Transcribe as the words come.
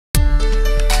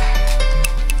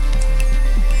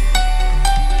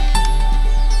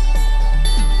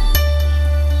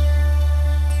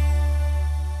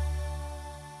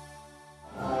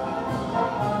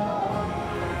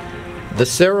The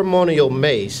ceremonial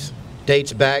mace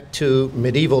dates back to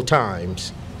medieval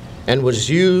times and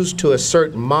was used to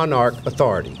assert monarch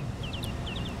authority.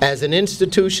 As an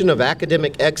institution of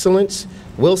academic excellence,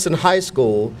 Wilson High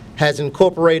School has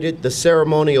incorporated the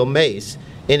ceremonial mace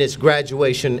in its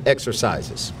graduation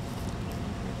exercises.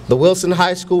 The Wilson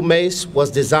High School mace was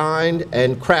designed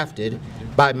and crafted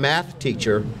by math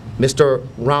teacher Mr.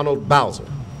 Ronald Bowser.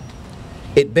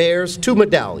 It bears two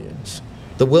medallions,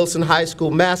 the Wilson High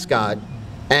School mascot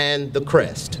and the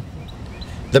crest.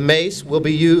 The mace will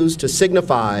be used to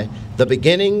signify the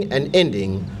beginning and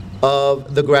ending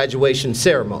of the graduation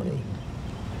ceremony.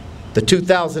 The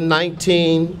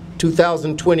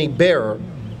 2019-2020 bearer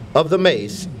of the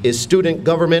mace is Student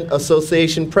Government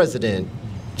Association President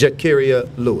Jakiera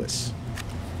Lewis.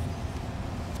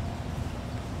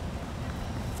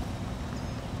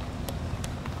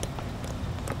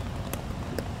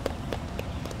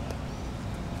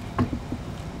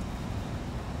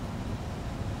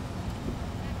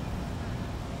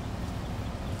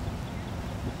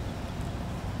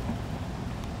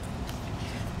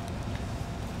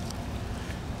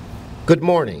 Good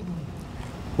morning.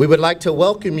 We would like to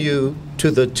welcome you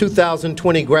to the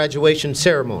 2020 graduation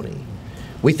ceremony.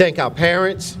 We thank our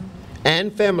parents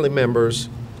and family members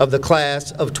of the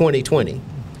class of 2020.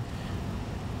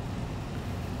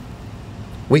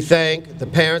 We thank the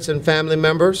parents and family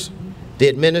members, the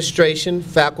administration,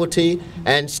 faculty,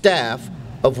 and staff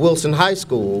of Wilson High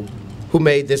School who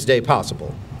made this day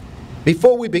possible.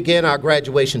 Before we begin our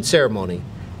graduation ceremony,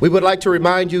 we would like to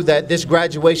remind you that this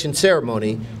graduation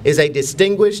ceremony is a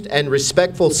distinguished and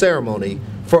respectful ceremony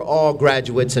for all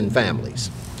graduates and families.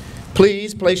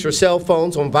 Please place your cell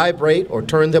phones on vibrate or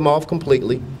turn them off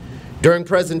completely. During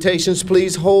presentations,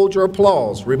 please hold your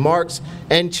applause, remarks,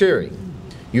 and cheering.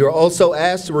 You are also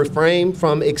asked to refrain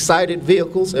from excited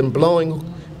vehicles and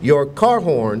blowing your car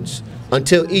horns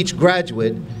until each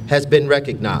graduate has been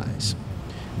recognized.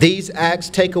 These acts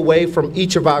take away from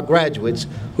each of our graduates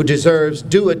who deserves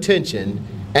due attention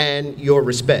and your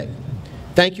respect.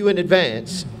 Thank you in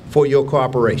advance for your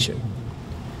cooperation.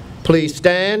 Please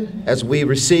stand as we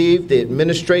receive the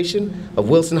administration of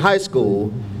Wilson High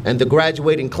School and the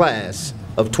graduating class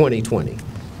of 2020.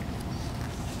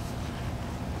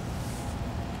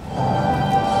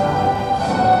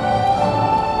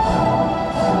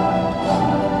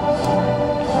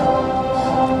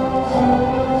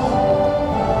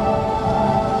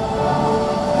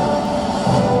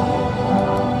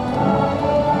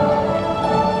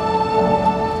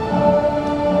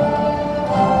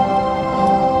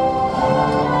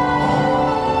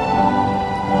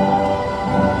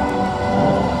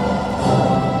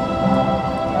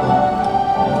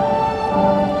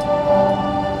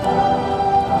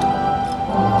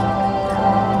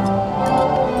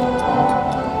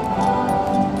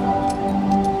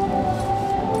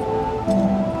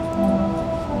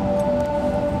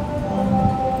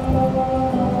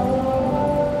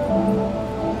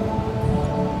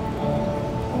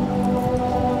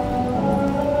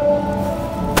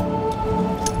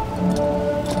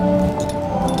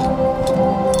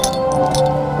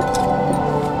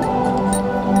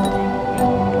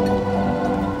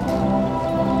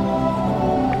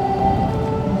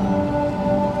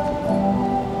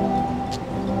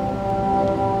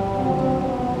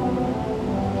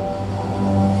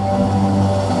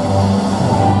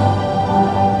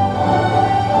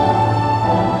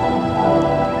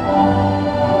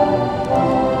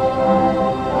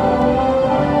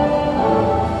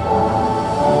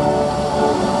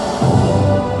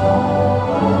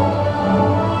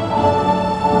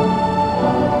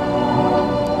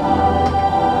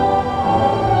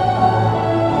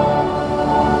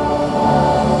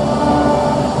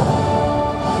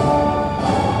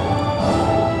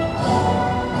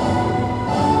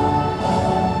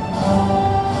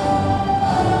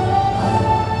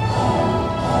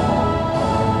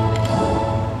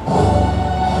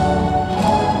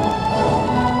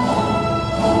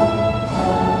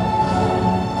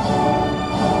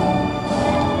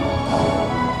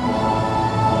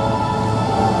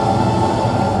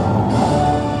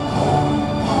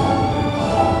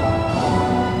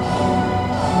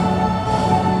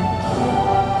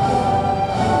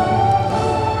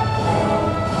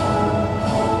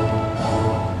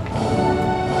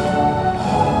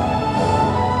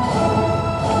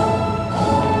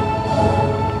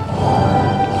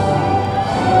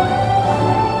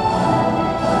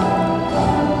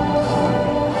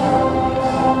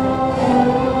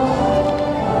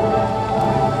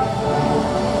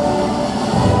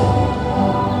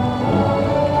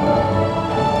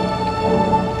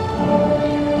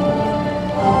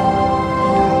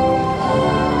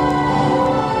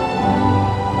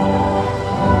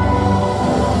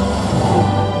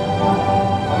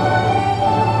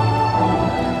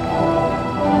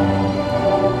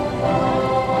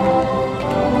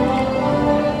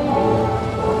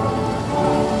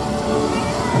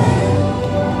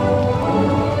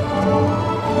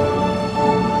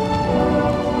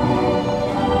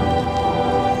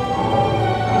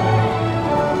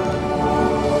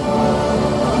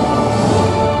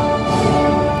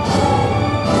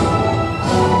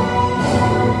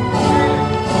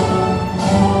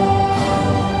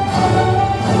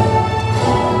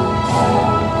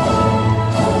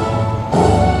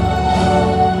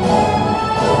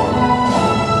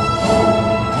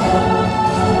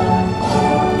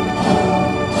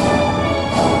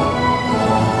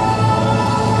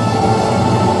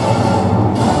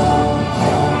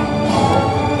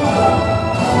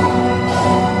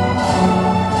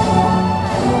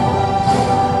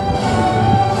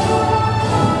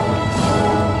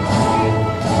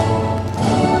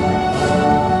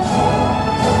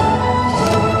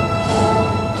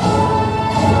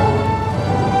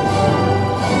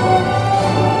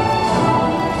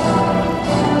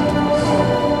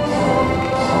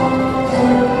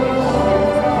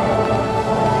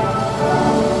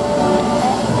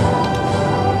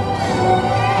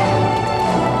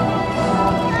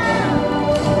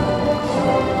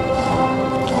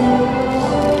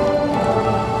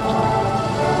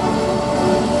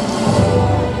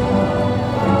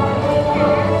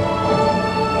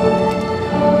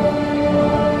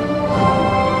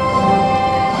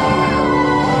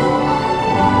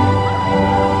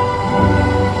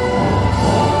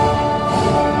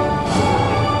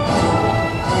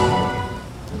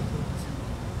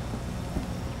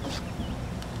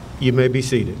 You may be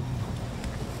seated.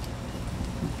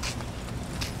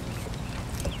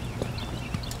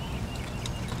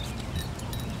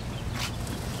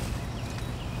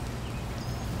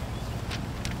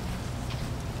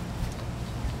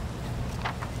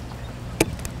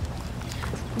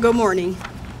 Good morning.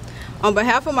 On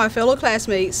behalf of my fellow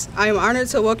classmates, I am honored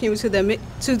to welcome you to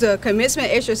the commencement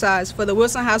exercise for the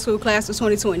Wilson High School class of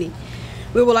 2020.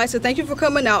 We would like to thank you for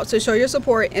coming out to show your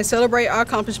support and celebrate our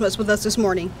accomplishments with us this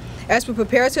morning as we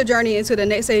prepare to journey into the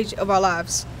next stage of our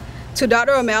lives. To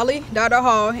Dr. O'Malley, Dr.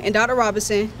 Hall, and Dr.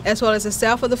 Robinson, as well as the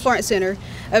staff of the Florence Center,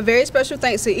 a very special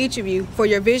thanks to each of you for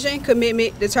your vision,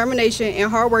 commitment, determination,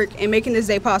 and hard work in making this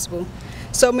day possible.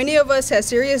 So many of us had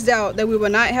serious doubt that we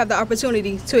would not have the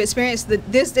opportunity to experience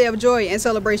this day of joy and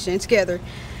celebration together,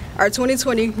 our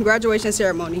 2020 graduation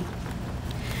ceremony.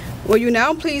 Will you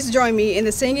now please join me in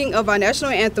the singing of our national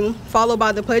anthem, followed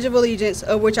by the Pledge of Allegiance,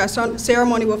 of which our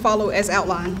ceremony will follow as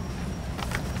outlined.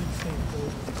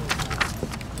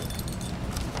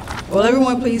 Will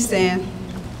everyone please stand?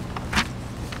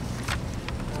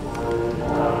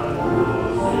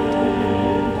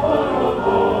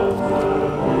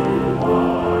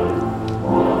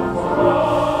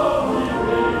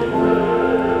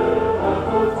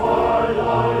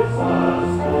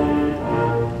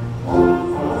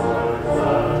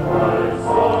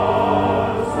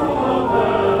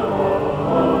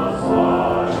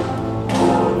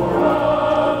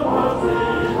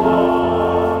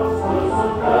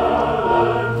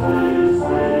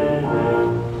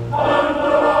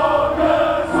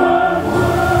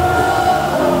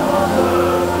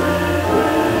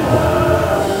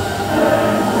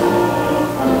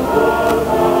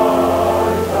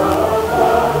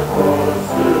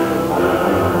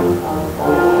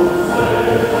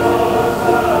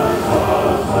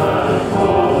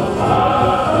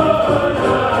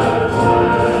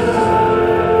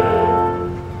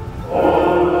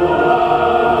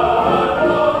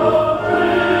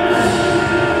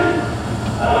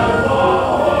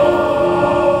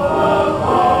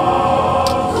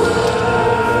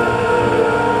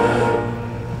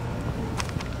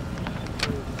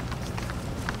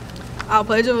 I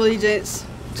pledge allegiance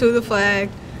to the flag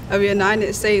of the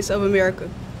United States of America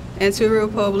and to the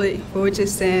republic for which it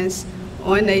stands,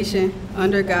 one nation,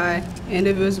 under God,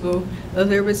 indivisible, with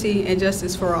liberty and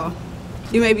justice for all.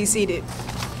 You may be seated.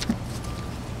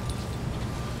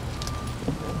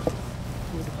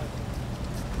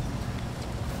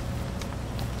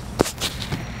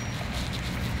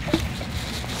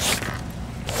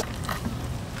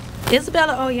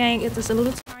 Isabella Ouyang is a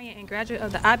salutatorian and graduate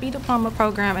of the IB Diploma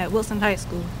program at Wilson High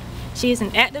School. She is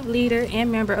an active leader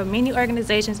and member of many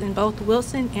organizations in both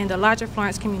Wilson and the larger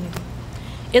Florence community.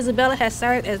 Isabella has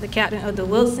served as the captain of the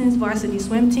Wilson's varsity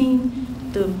swim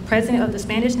team, the president of the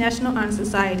Spanish National Honor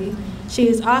Society. She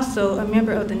is also a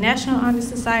member of the National Honor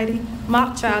Society,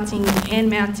 mock trial team, and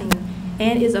math team,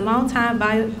 and is a longtime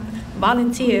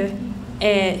volunteer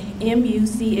at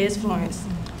MUCS Florence.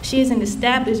 She is an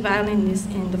established violinist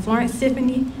in the Florence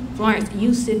Symphony, Florence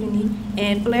Youth Symphony,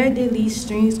 and Fleur de Lis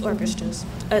Strings Orchestras,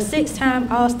 a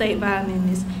 6-time All-State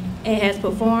violinist, and has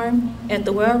performed at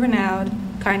the well-renowned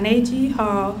Carnegie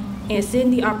Hall and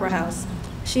Sydney Opera House.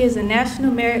 She is a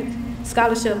National Merit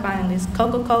Scholarship finalist,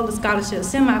 Coca-Cola Scholarship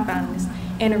semifinalist,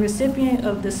 and a recipient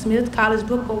of the Smith College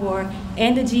Book Award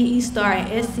and the GE Star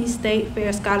and SC State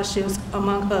Fair Scholarships,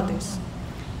 among others.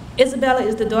 Isabella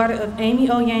is the daughter of Amy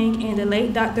Ouyang and the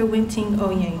late Dr. Wenting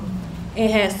Ouyang, and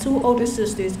has 2 older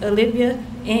sisters, Olivia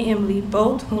and Emily,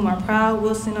 both whom are proud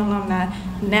Wilson alumni,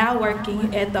 now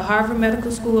working at the Harvard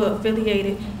Medical School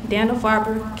affiliated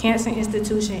Dana-Farber Cancer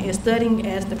Institution and studying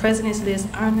as the President's List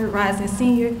Honored Rising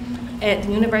Senior at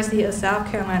the University of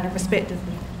South Carolina,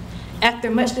 respectively.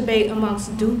 After much debate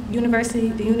amongst Duke University,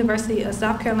 the University of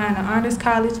South Carolina Honors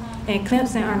College, and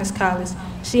Clemson Honors College,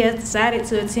 she has decided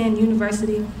to attend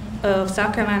University of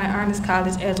South Carolina Honors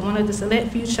College as one of the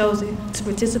select few chosen to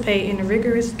participate in the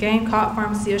rigorous Gamecock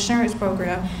Pharmacy Assurance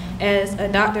Program as a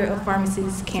Doctor of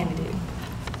Pharmacy's candidate.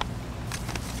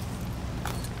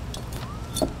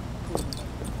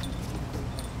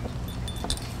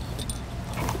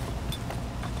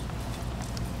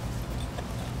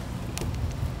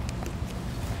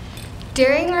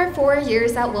 During our 4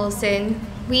 years at Wilson,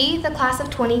 we, the class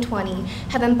of 2020,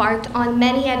 have embarked on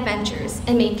many adventures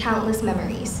and made countless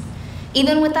memories.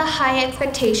 Even with the high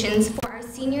expectations for our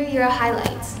senior year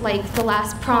highlights, like the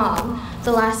last prom,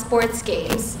 the last sports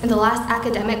games, and the last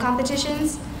academic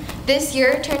competitions, this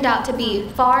year turned out to be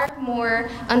far more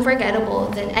unforgettable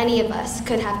than any of us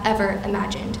could have ever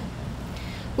imagined.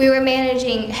 We were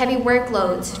managing heavy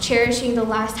workloads, cherishing the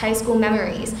last high school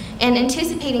memories, and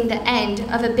anticipating the end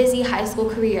of a busy high school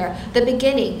career, the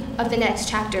beginning of the next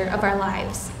chapter of our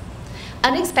lives.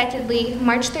 Unexpectedly,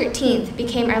 March 13th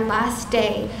became our last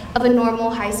day of a normal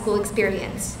high school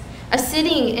experience, a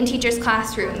sitting in teachers'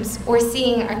 classrooms or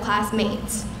seeing our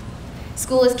classmates.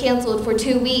 School was canceled for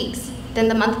 2 weeks, then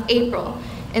the month of April,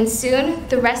 and soon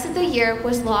the rest of the year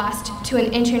was lost to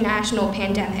an international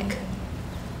pandemic.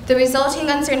 The resulting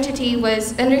uncertainty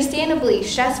was understandably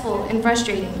stressful and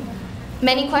frustrating.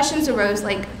 Many questions arose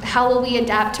like, how will we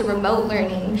adapt to remote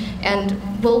learning,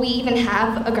 and will we even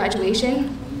have a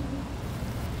graduation?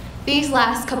 These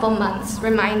last couple months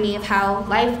remind me of how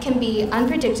life can be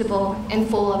unpredictable and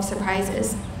full of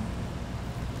surprises.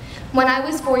 When I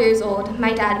was 4 years old,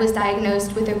 my dad was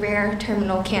diagnosed with a rare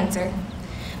terminal cancer.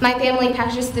 My family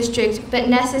practiced the strict but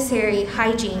necessary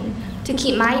hygiene to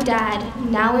keep my dad,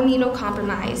 now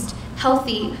immunocompromised,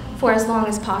 healthy for as long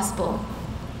as possible.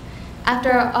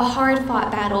 After a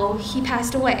hard-fought battle, he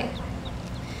passed away.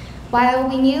 While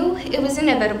we knew it was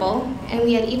inevitable, and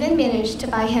we had even managed to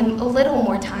buy him a little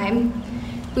more time,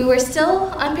 we were still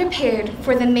unprepared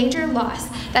for the major loss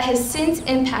that has since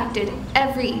impacted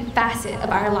every facet of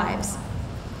our lives.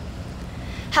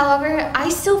 However, I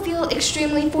still feel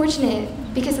extremely fortunate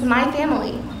because of my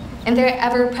family and their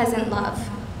ever-present love.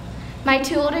 My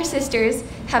 2 older sisters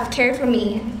have cared for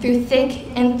me through thick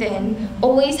and thin,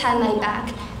 always had my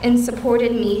back, and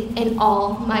supported me in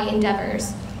all my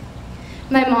endeavors.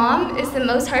 My mom is the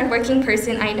most hardworking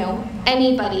person I know.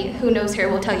 Anybody who knows her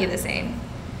will tell you the same.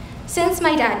 Since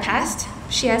my dad passed,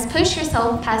 she has pushed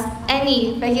herself past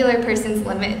any regular person's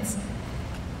limits,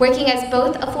 working as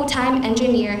both a full-time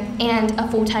engineer and a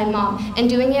full-time mom, and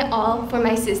doing it all for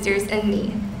my sisters and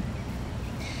me.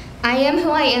 I am who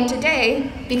I am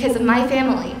today because of my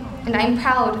family, and I'm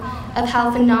proud of how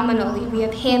phenomenally we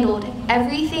have handled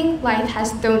everything life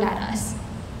has thrown at us.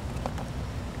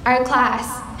 Our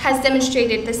class has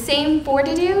demonstrated the same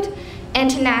fortitude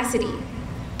and tenacity,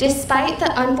 despite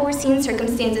the unforeseen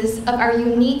circumstances of our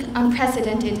unique,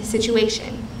 unprecedented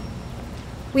situation.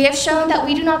 We have shown that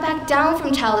we do not back down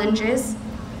from challenges,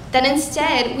 that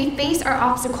instead we face our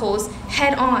obstacles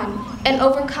head on and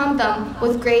overcome them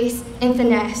with grace and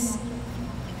finesse.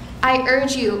 I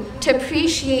urge you to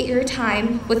appreciate your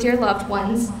time with your loved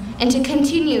ones and to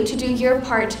continue to do your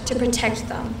part to protect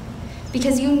them,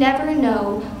 because you never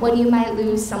know when you might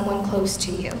lose someone close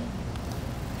to you.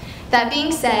 That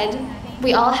being said,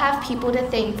 we all have people to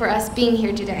thank for us being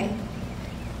here today.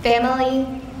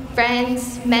 Family,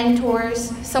 friends,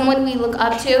 mentors, someone we look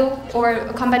up to, or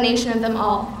a combination of them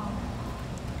all.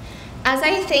 As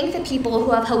I thank the people who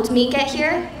have helped me get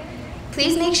here,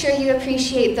 please make sure you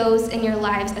appreciate those in your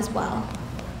lives as well.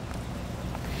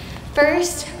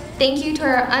 First, thank you to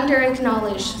our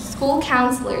under-acknowledged school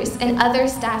counselors and other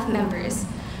staff members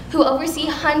who oversee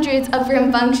hundreds of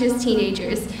rambunctious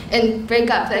teenagers and break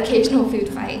up the occasional food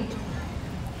fight.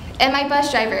 And my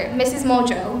bus driver, Mrs.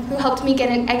 Muldrow, who helped me get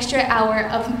an extra hour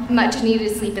of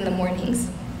much-needed sleep in the mornings.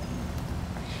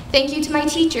 Thank you to my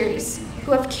teachers,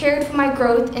 who have cared for my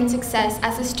growth and success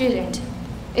as a student.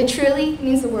 It truly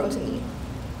means the world to me.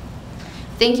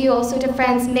 Thank you also to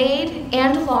friends made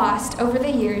and lost over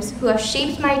the years who have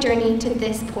shaped my journey to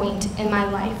this point in my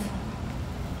life.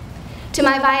 To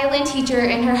my violin teacher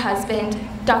and her husband,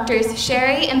 Drs.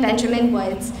 Sherry and Benjamin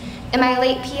Woods, and my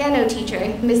late piano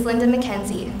teacher, Ms. Linda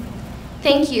McKenzie.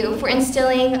 Thank you for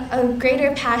instilling a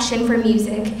greater passion for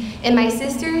music in my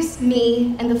sisters,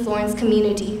 me, and the Florence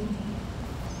community.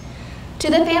 To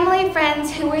the family and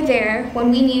friends who were there when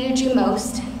we needed you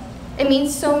most, it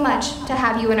means so much to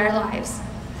have you in our lives.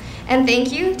 And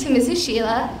thank you to Mrs.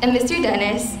 Sheila and Mr.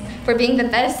 Dennis for being the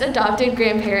best adopted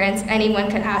grandparents anyone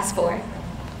could ask for.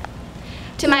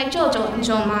 To my Jojo and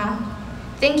Joma,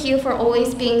 thank you for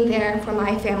always being there for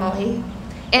my family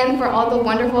and for all the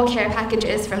wonderful care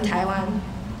packages from Taiwan.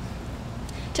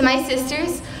 To my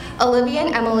sisters, Olivia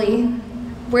and Emily,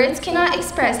 words cannot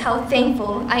express how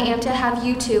thankful I am to have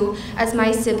you two as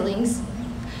my siblings.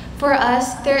 For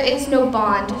us, there is no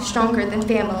bond stronger than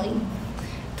family.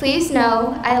 Please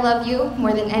know I love you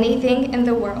more than anything in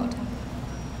the world.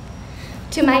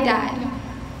 To my dad,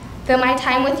 though my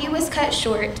time with you was cut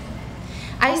short,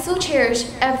 I still cherish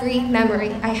every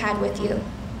memory I had with you.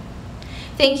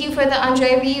 Thank you for the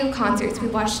Andre Rieu concerts we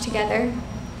watched together,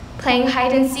 playing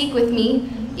hide and seek with me,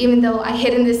 even though I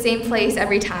hid in the same place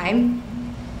every time,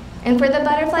 and for the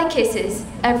butterfly kisses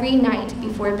every night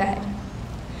before bed.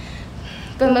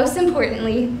 But most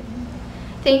importantly,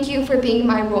 thank you for being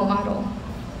my role model.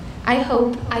 I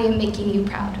hope I am making you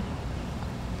proud.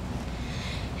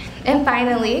 And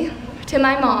finally, to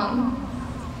my mom,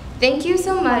 Thank you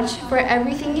so much for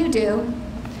everything you do.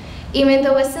 Even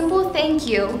though a simple thank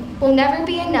you will never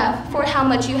be enough for how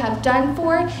much you have done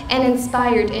for and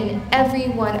inspired in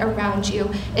everyone around you,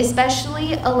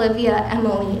 especially Olivia,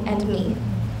 Emily, and me.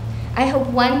 I hope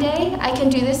one day I can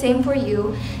do the same for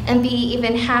you and be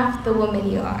even half the woman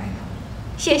you are.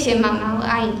 谢谢妈妈，我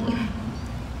爱你.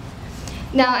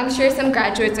 Now, I'm sure some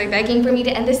graduates are begging for me to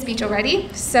end this speech already,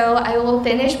 so I will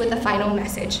finish with a final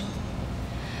message.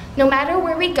 No matter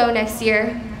where we go next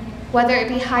year, whether it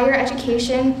be higher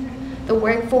education, the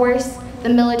workforce, the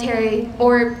military,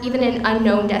 or even an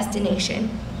unknown destination,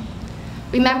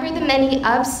 remember the many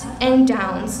ups and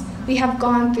downs we have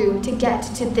gone through to get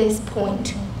to this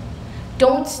point.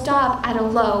 Don't stop at a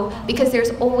low, because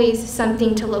there's always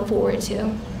something to look forward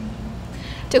to.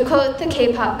 To quote the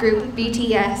K-pop group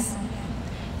BTS,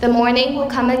 the morning will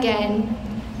come again,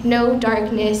 no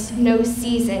darkness, no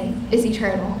season is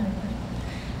eternal.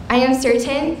 I am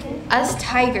certain us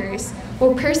Tigers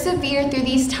will persevere through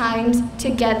these times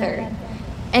together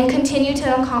and continue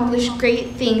to accomplish great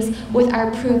things with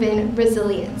our proven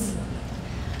resilience.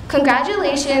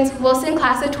 Congratulations, Wilson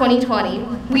Class of 2020.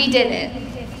 We did it.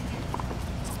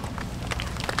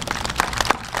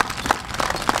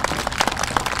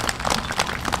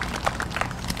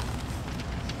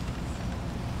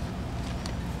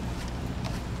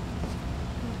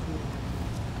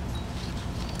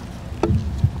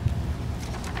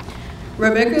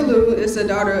 Rebecca Liu is the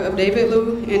daughter of David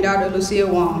Liu and Dr. Lucia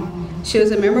Wong. She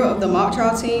is a member of the mock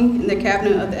trial team and the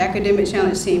captain of the academic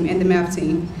challenge team and the math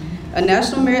team. A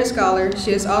National Merit Scholar, she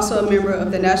is also a member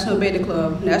of the National Beta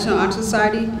Club, National Honor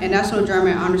Society, and National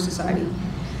German Honor Society.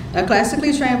 A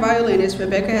classically trained violinist,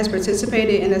 Rebecca has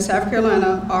participated in the South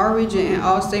Carolina All-Region and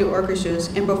All-State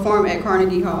orchestras and performed at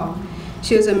Carnegie Hall.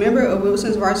 She is a member of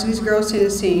Wilson's Varsity Girls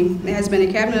Tennis Team and has been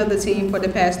a captain of the team for the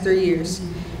past 3 years.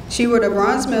 She won a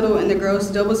bronze medal in the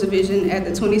girls' doubles division at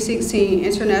the 2016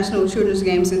 International Children's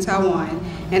Games in Taiwan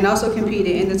and also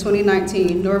competed in the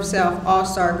 2019 North-South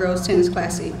All-Star Girls Tennis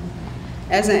Classic.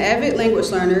 As an avid language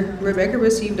learner, Rebecca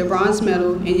received a bronze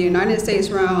medal in the United States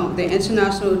round the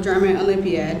International German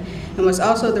Olympiad and was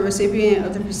also the recipient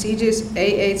of the prestigious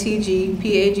AATG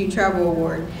PAG Travel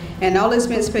Award and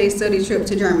all-expense-paid study trip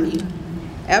to Germany.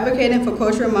 Advocating for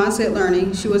cultural mindset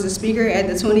learning, she was a speaker at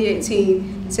the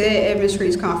 2018 Ted Evans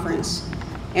Streets Conference.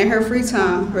 In her free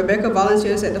time, Rebecca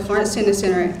volunteers at the Florence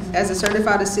Center as a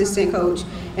certified assistant coach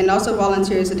and also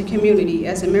volunteers at the community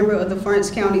as a member of the Florence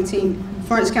County Teen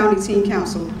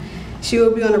Council. She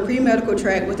will be on a pre-medical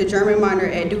track with a German minor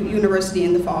at Duke University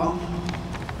in the fall.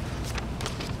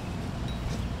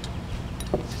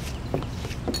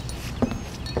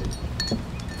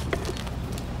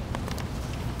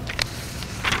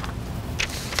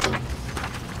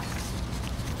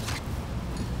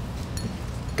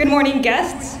 Good morning,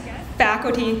 guests,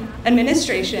 faculty,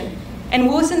 administration, and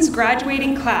Wilson's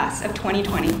graduating class of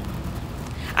 2020.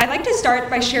 I'd like to start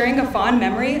by sharing a fond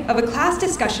memory of a class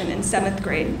discussion in 7th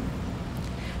grade.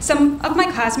 Some of my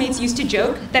classmates used to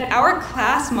joke that our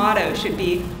class motto should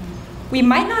be, "We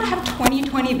might not have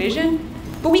 2020 vision,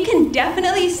 but we can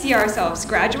definitely see ourselves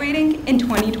graduating in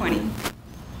 2020.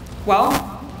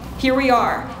 Well, here we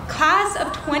are, class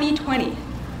of 2020.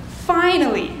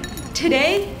 Finally,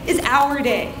 today is our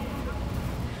day.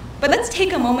 But let's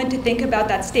take a moment to think about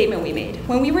that statement we made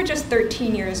when we were just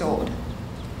 13 years old.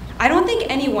 I don't think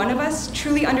any one of us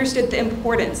truly understood the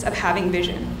importance of having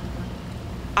vision.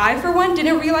 I, for one,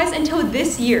 didn't realize until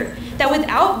this year that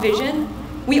without vision,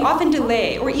 we often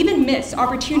delay or even miss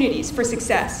opportunities for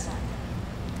success.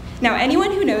 Now,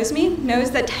 anyone who knows me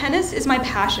knows that tennis is my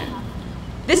passion.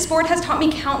 This sport has taught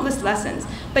me countless lessons,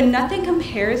 but nothing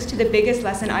compares to the biggest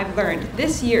lesson I've learned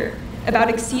this year about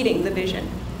exceeding the vision.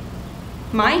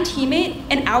 My teammate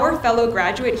and our fellow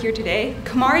graduate here today,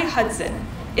 Kamari Hudson,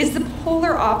 is the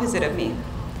polar opposite of me.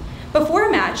 Before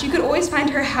a match, you could always find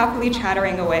her happily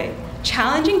chattering away,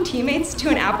 challenging teammates to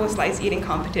an apple slice eating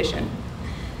competition.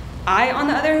 I, on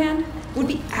the other hand, would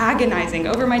be agonizing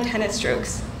over my tennis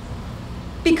strokes.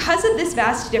 Because of this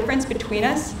vast difference between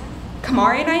us,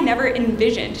 Kamari and I never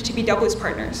envisioned to be doubles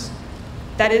partners.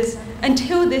 That is,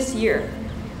 until this year.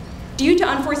 Due to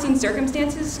unforeseen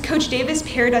circumstances, Coach Davis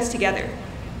paired us together.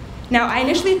 Now, I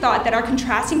initially thought that our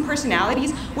contrasting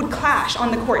personalities would clash on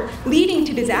the court, leading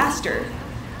to disaster.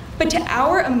 But to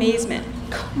our amazement,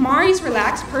 Kamari's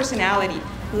relaxed personality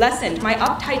lessened my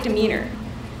uptight demeanor,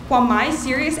 while my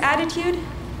serious attitude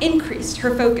increased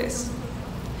her focus.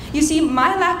 You see,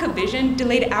 my lack of vision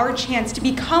delayed our chance to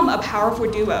become a powerful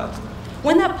duo,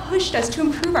 one that pushed us to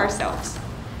improve ourselves.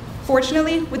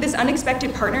 Fortunately, with this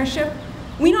unexpected partnership,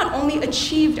 we not only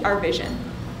achieved our vision,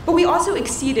 but we also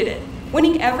exceeded it,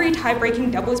 winning every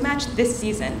tie-breaking doubles match this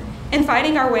season, and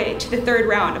fighting our way to the third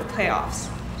round of playoffs.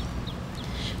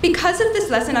 Because of this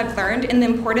lesson I've learned in the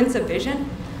importance of vision,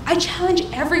 I challenge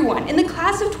everyone in the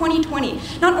class of 2020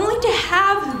 not only to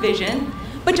have the vision,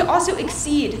 but to also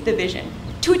exceed the vision,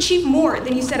 to achieve more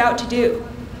than you set out to do.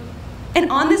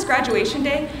 And on this graduation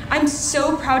day, I'm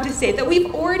so proud to say that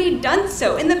we've already done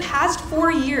so in the past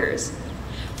 4 years.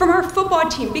 From our football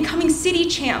team becoming city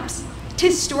champs, to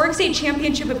historic state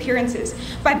championship appearances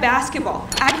by basketball,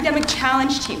 academic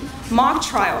challenge team, mock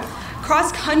trial,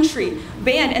 cross country,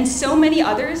 band, and so many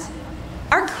others,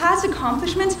 our class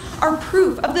accomplishments are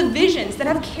proof of the visions that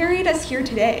have carried us here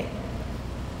today.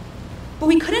 But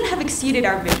we couldn't have exceeded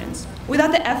our visions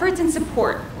without the efforts and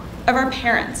support of our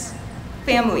parents,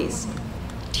 families,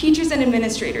 teachers and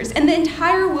administrators, and the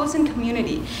entire Wilson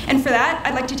community. And for that,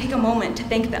 I'd like to take a moment to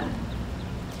thank them.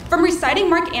 From reciting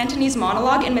Mark Antony's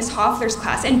monologue in Ms. Hoffler's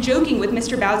class and joking with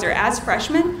Mr. Bowser as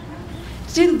freshmen,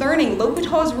 to learning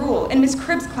L'Hôpital's rule in Ms.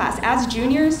 Cribb's class as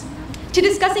juniors, to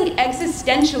discussing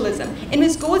existentialism in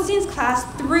Ms. Goldstein's class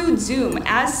through Zoom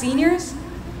as seniors,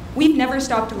 we've never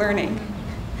stopped learning.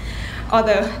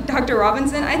 Although, Dr.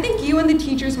 Robinson, I think you and the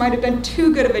teachers might have done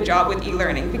too good of a job with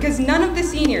e-learning because none of the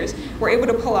seniors were able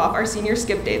to pull off our senior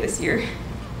skip day this year.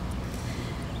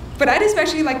 But I'd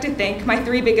especially like to thank my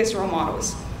 3 biggest role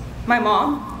models. My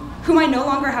mom, whom I no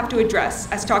longer have to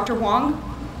address as Dr. Wong,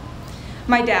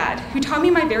 my dad, who taught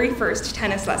me my very first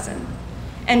tennis lesson,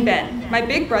 and Ben, my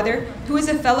big brother, who is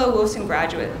a fellow Wilson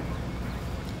graduate.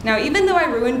 Now, even though I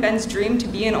ruined Ben's dream to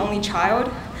be an only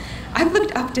child, I've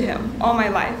looked up to him all my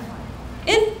life,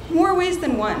 in more ways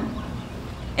than one.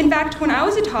 In fact, when I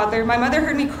was a toddler, my mother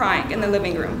heard me crying in the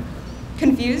living room.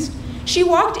 Confused, she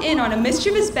walked in on a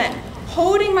mischievous Ben,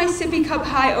 holding my sippy cup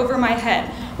high over my head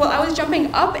while I was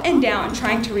jumping up and down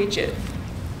trying to reach it.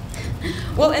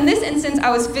 Well, in this instance, I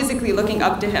was physically looking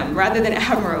up to him rather than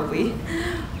admirably.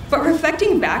 But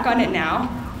reflecting back on it now,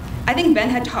 I think Ben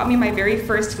had taught me my very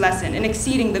first lesson in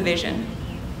exceeding the vision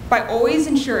by always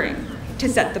ensuring to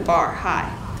set the bar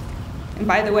high. And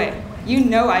by the way, you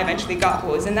know I eventually got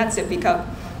what was in that sippy cup.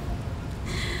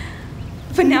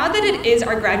 But now that it is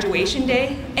our graduation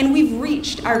day and we've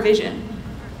reached our vision,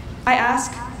 I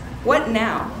ask, what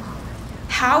now?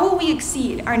 How will we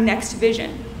exceed our next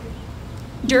vision?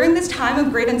 During this time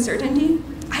of great uncertainty,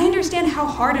 I understand how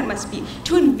hard it must be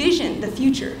to envision the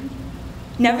future.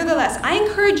 Nevertheless, I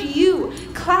encourage you,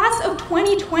 class of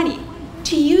 2020,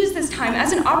 to use this time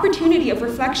as an opportunity of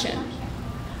reflection.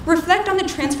 Reflect on the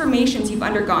transformations you've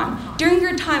undergone during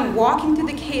your time walking through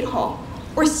the Kate Hall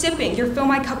or sipping your Fill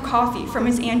My Cup coffee from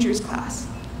Ms. Andrews' class.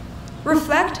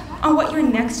 Reflect on what your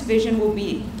next vision will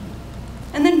be.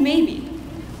 And then maybe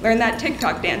learn that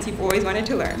TikTok dance you've always wanted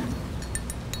to learn.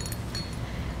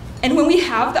 And when we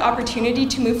have the opportunity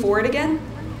to move forward again,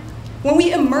 when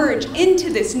we emerge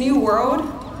into this new world,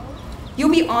 you'll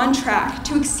be on track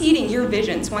to exceeding your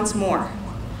visions once more.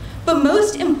 But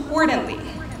most importantly,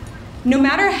 no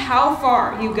matter how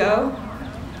far you go,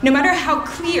 no matter how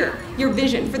clear your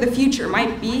vision for the future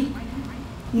might be,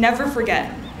 never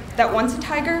forget that once a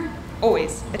tiger,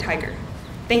 always a tiger.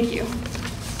 Thank you.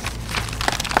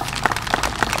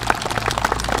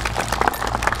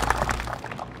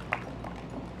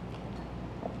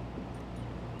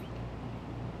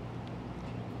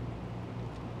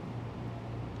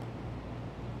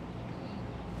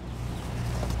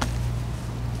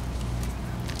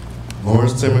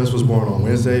 Lawrence Timmons was born on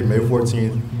Wednesday, May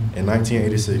 14th, in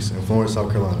 1986 in Florence,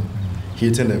 South Carolina. He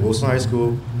attended Wilson High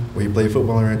School, where he played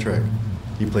football and ran track.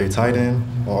 He played tight end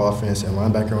on offense and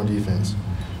linebacker on defense.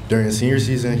 During his senior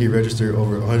season, he registered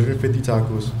over 150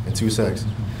 tackles and 2 sacks.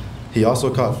 He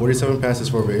also caught 47 passes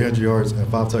for over 800 yards and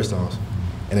 5 touchdowns.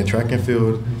 And in track and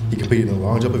field, he competed in the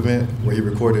long jump event, where he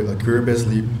recorded a career best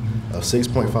leap of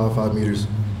 6.55 meters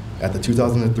at the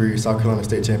 2003 South Carolina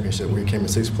State Championship, where he came in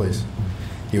 6th place.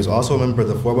 He was also a member of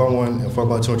the 4x1 and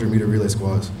 4x200 meter relay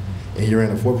squads, and he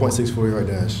ran a 4.64-yard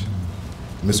dash.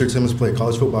 Mr. Timmons played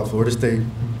college football at Florida State,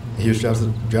 and he was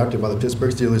drafted by the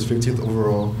Pittsburgh Steelers 15th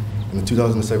overall in the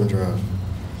 2007 draft.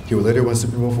 He would later win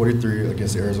Super Bowl 43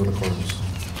 against the Arizona Cardinals.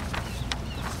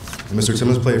 And Mr.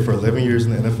 Timmons played for 11 years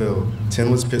in the NFL,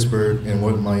 10 with Pittsburgh and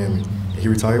 1 with Miami, and he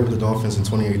retired with the Dolphins in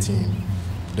 2018.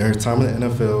 During his time in the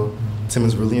NFL,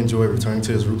 Timmons really enjoyed returning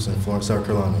to his roots in Florence, South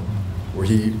Carolina, where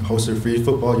he hosted free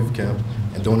football youth camp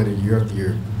and donated year after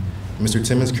year. Mr.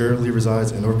 Timmons currently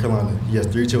resides in North Carolina. He has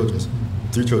 3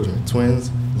 children, twins,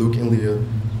 Luke and Leah,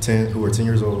 10, who are 10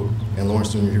 years old, and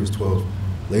Lawrence Jr., who was 12.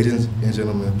 Ladies and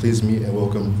gentlemen, please meet and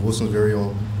welcome Wilson's very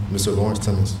own Mr. Lawrence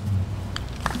Timmons.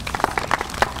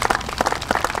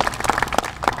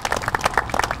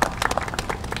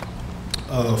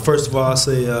 First of all, I'll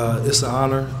say it's an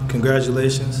honor.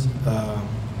 Congratulations.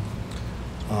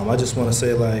 I just want to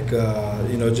say, like,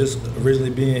 you know, just originally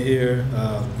being here,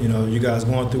 you know, you guys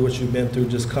going through what you've been through,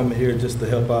 just coming here just to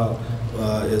help out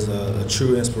is a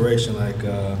true inspiration.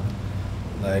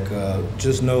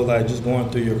 Just know, like, just going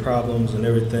through your problems and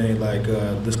everything, like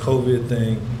this COVID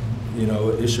thing, you know,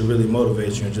 it should really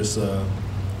motivate you and just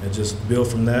build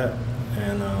from that.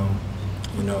 And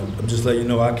you know, I'm just letting you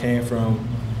know I came from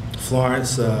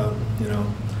Florence, you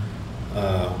know,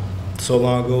 so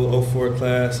long ago, 04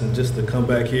 class, and just to come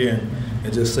back here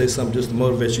and just say something just to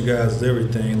motivate you guys is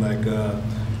everything. Like,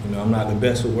 you know, I'm not the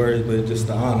best with words, but it's just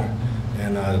the honor.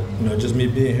 And, you know, just me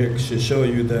being here should show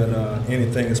you that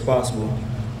anything is possible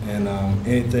and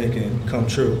anything can come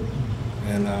true.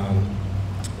 And,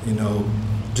 you know,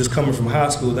 just coming from high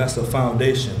school, that's a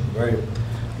foundation, right?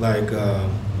 Like,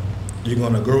 you're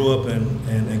going to grow up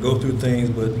and go through things,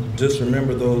 but just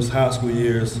remember those high school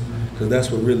years, because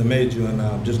that's what really made you.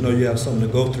 And just know you have something to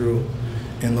go through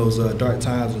in those dark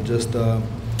times. And just,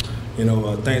 you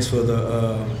know, thanks for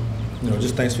the, you know,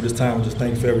 just thanks for this time. Just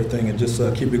thank you for everything, and just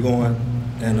keep it going.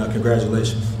 And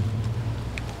congratulations.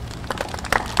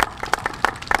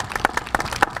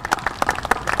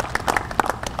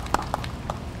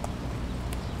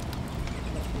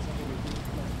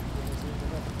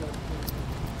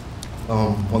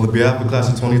 On the behalf of the class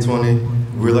of 2020,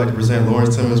 we would like to present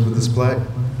Lawrence Timmons with this plaque.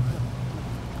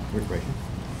 Right here.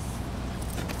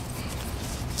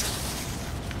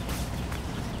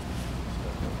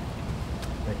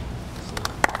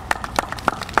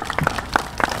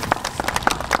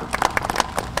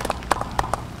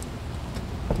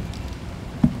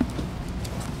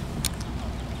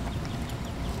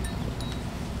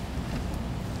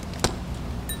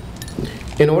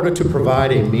 In order to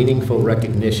provide a meaningful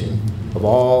recognition of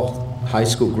all high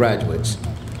school graduates,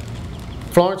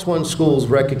 Florence One Schools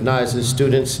recognizes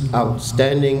students'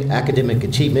 outstanding academic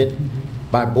achievement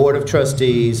by Board of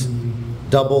Trustees,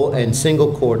 double and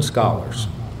single court scholars.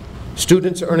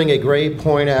 Students earning a grade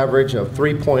point average of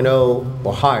 3.0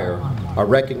 or higher are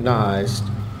recognized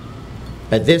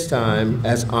at this time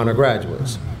as honor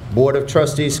graduates. Board of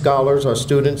Trustees scholars are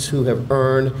students who have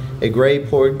earned a grade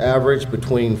point average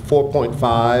between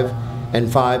 4.5 and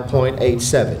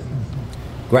 5.87.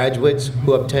 Graduates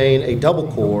who obtain a double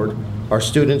cord are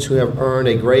students who have earned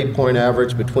a grade point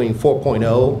average between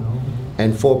 4.0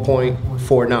 and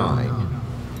 4.49.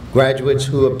 Graduates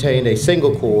who obtain a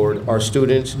single cord are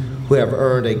students who have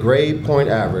earned a grade point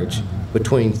average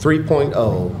between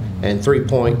 3.0 and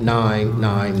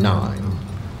 3.999.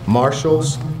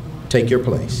 Marshals, take your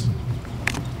place.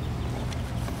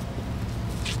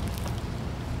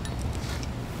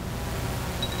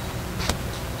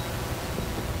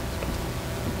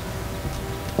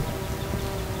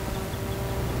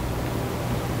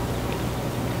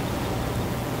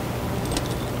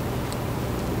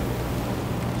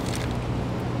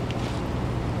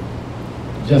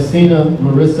 Justina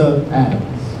Marissa Adams.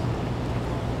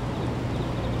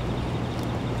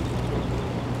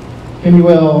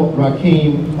 Kemuel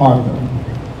Rakeem Arthur.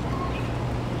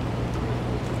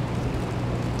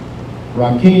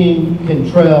 Rakeem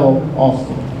Kentrell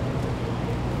Austin.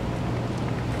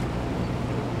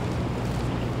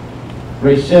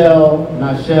 Rachel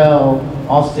Nashelle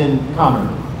Austin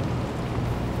Connor.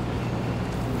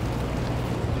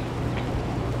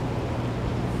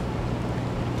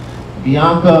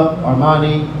 Bianca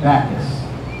Armani Backus.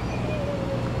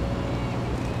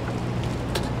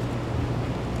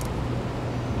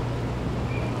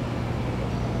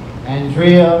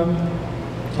 Andrea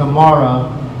Tamara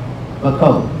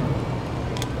Bacot.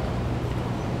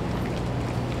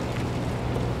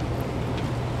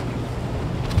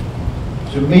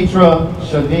 Jamitra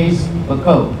Shanice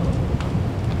Bacot.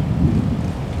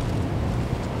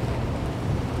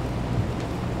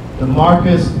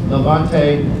 DeMarcus Levante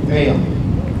Bailey.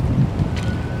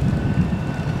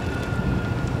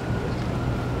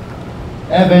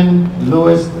 Evan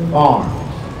Lewis Barnes.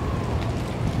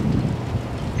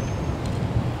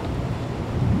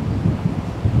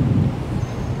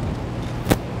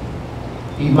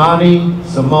 Imani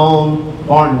Simone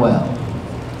Barnwell.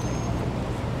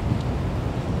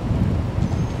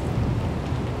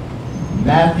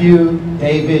 Matthew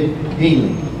David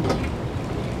Healy.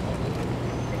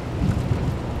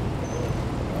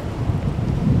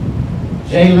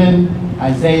 Jalen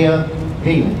Isaiah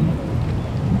Healy.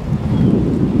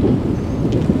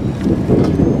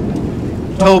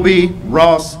 Toby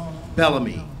Ross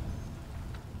Bellamy.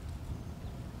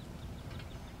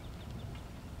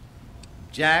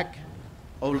 Jack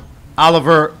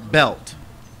Oliver Belt.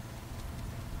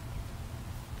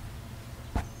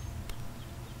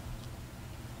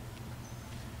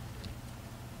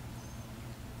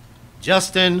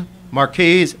 Justin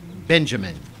Marquise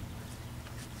Benjamin.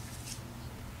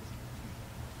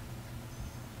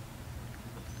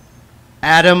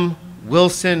 Adam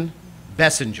Wilson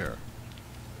Bessinger.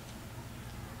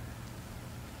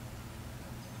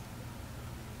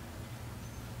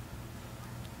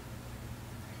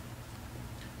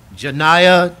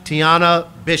 Janaya Tiana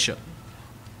Bishop.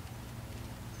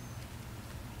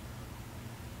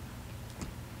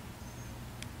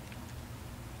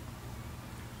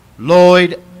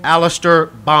 Lloyd Alistair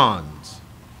Bonds.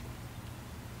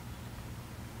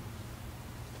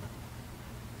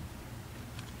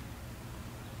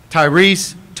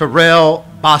 Tyrese Terrell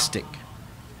Bostic.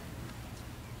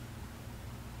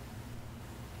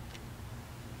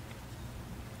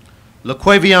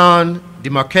 LaQuavion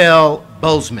DeMarkel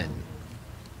Bozeman.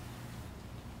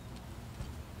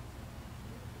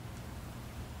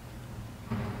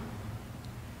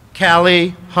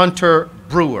 Callie Hunter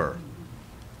Brewer.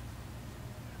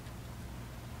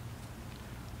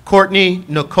 Courtney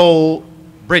Nicole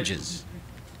Bridges.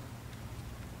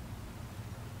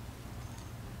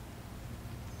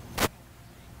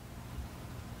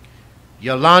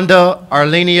 Yolanda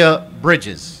Arlenia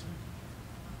Bridges.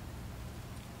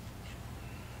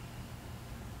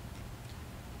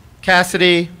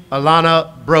 Cassidy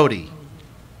Alana Brody.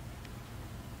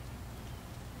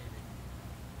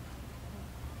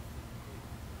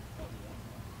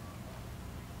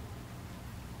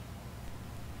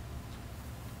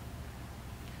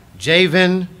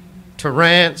 Javen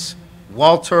Terrance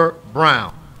Walter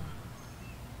Brown.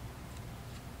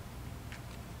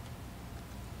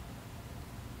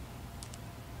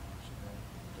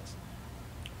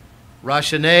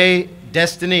 Rashanae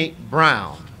Destiny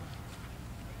Brown.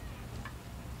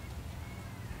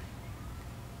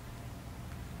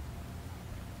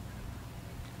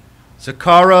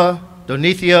 Zakara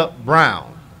Donithia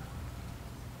Brown.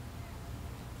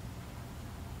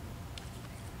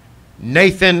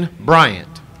 Nathan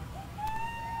Bryant.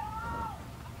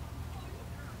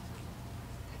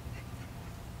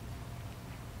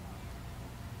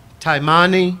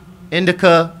 Taimani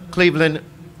Indica Cleveland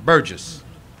Burgess.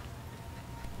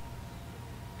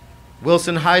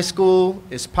 Wilson High School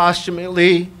is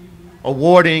posthumously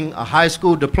awarding a high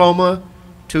school diploma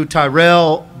to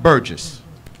Tyrell Burgess.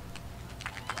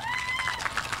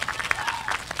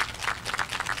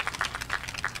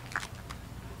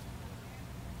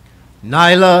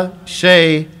 Nyla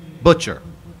Shea Butcher.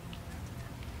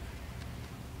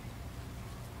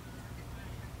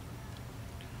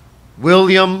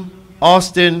 William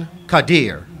Austin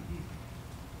Kadir.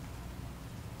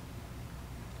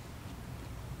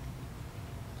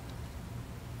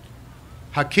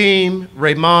 Hakeem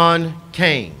Raymond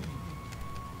Kane.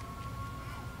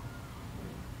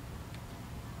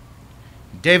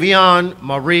 Davion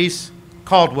Maurice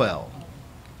Caldwell.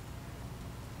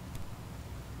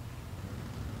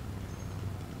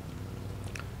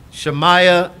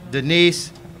 Shamaya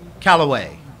Denise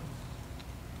Calloway.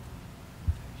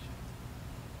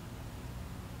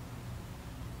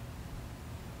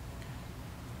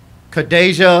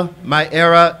 Kadeja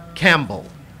Myera Campbell.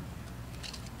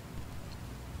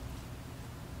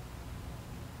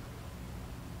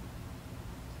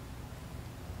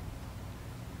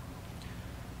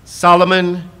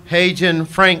 Solomon Hajan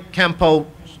Frank Campo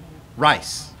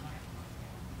Rice.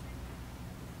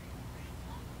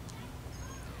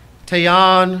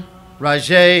 Tayan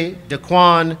Rajay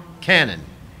Daquan Cannon.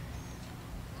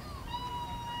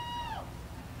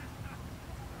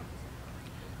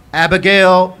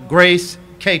 Abigail Grace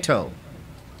Cato.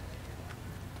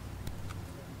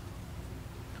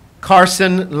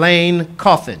 Carson Lane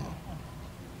Coffin.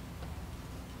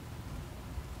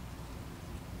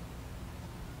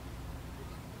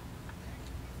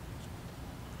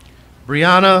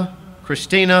 Brianna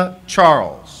Christina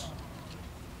Charles.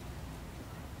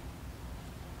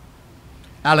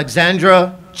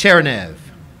 Alexandra Chernev.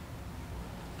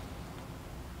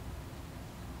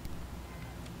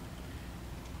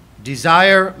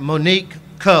 Desire Monique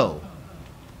Coe.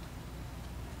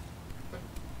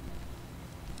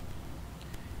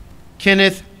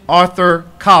 Kenneth Arthur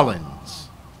Collins.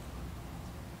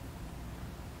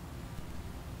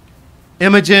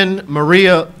 Imogen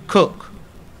Maria Cook.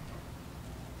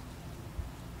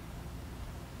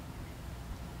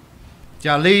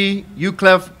 Jali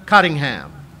Euclef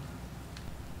Cottingham.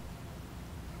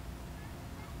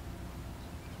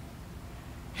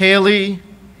 Haley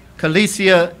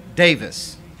Calicia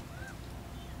Davis.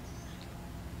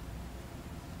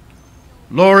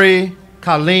 Lori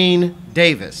Colleen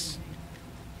Davis.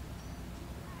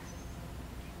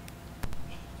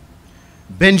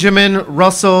 Benjamin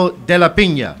Russell de la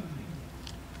Pina.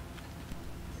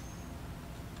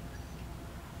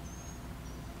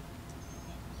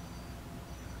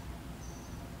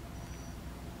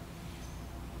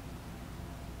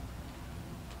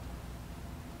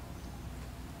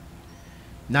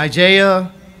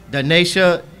 Nigea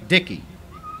Danesha Dickey.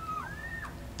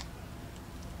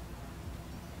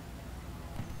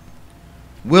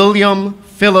 William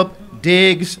Philip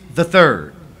Diggs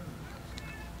III.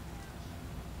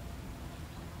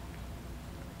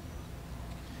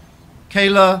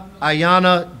 Kayla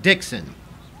Ayana Dixon.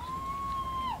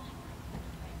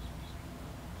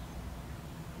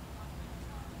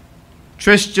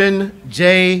 Tristan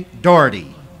J.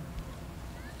 Doherty.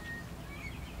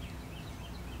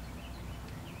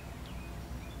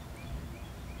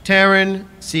 Taryn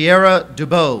Sierra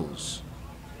Dubose.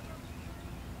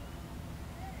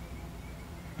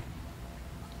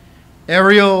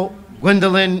 Ariel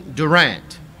Gwendolyn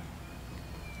Durant.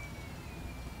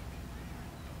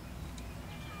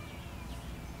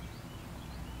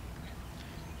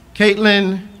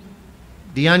 Caitlin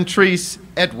Deantrice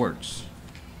Edwards.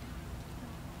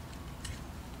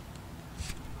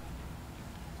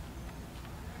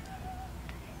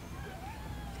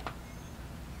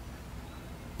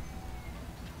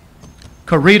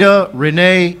 Carita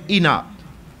Renee Enoch.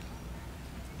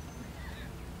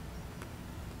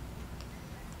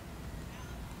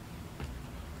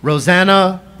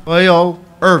 Rosanna Oyo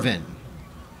Irvin.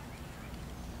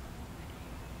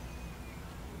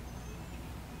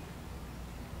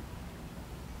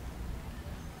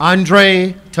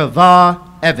 Andre Tava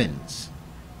Evans.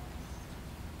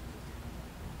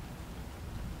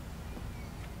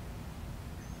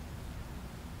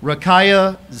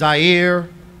 Rakaya Zaire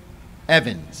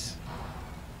Evans.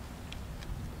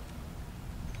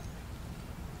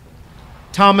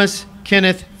 Thomas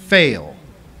Kenneth Fail.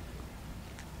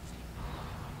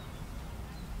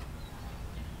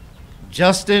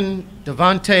 Justin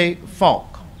Devante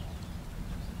Falk.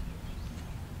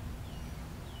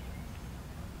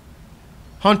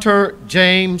 Hunter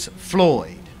James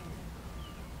Floyd.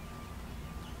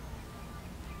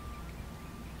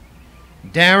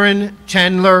 Darren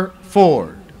Chandler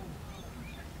Ford.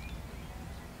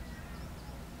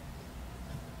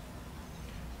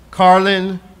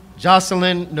 Carlin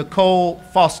Jocelyn Nicole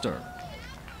Foster.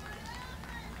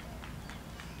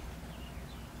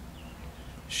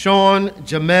 Sean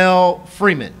Jamel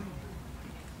Freeman.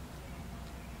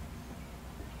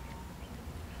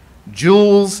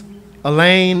 Jules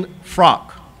Elaine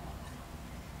Frock.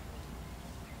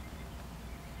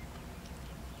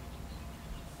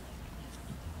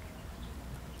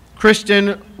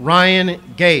 Christian Ryan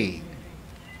Gade.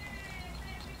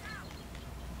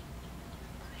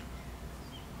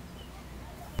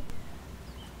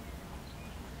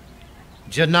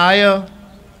 Janaya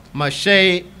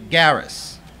Mache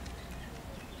Garris.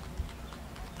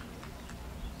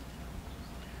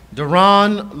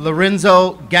 Duran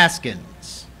Lorenzo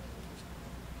Gaskins.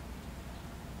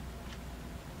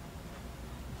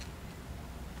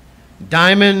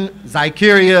 Diamond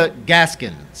Zykeria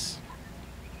Gaskins.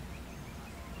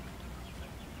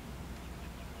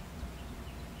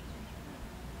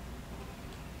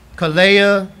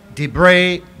 Kalea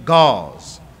Debray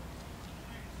Gauze.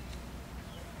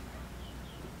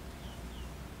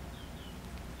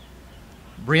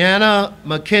 Brianna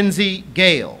Mackenzie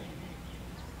Gale.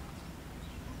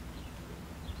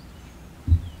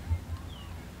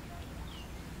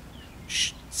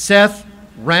 Seth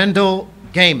Randall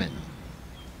Gaiman.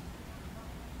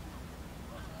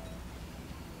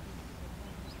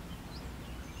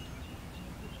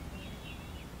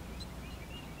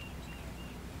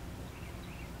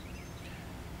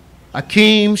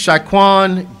 Akeem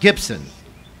Shaquan Gibson.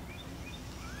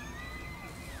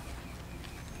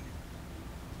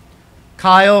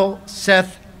 Kyle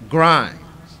Seth Grimes.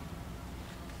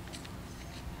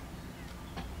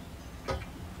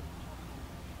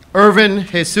 Irvin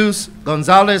Jesus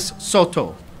Gonzalez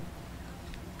Soto.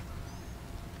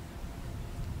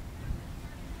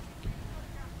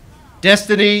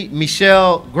 Destiny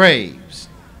Michelle Graves.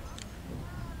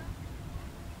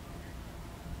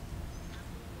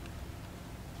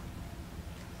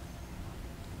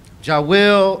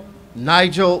 Jawil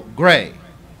Nigel Gray.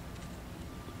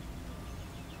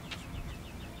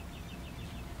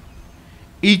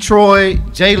 Etroy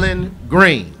Jalen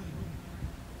Green.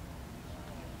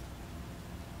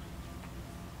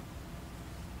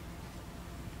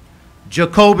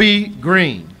 Jacoby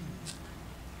Green.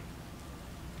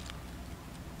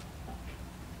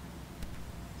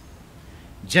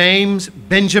 James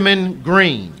Benjamin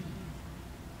Green.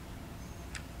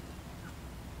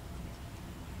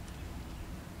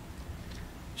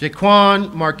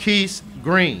 Jaquan Marquise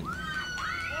Green.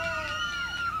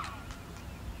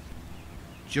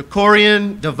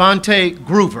 Jacorian Devontae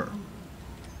Groover.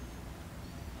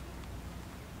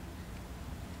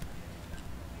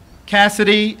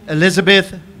 Cassidy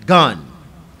Elizabeth Gunn.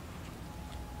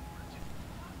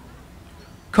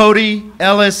 Cody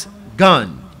Ellis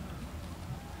Gunn.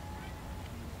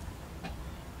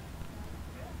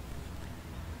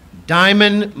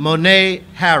 Diamond Monet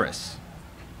Harris.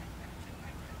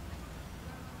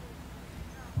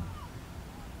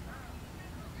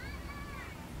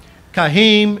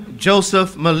 Kahim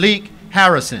Joseph Malik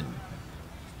Harrison.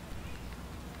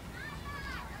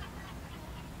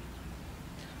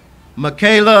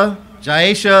 Michaela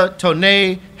Jaisha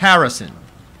Tone Harrison.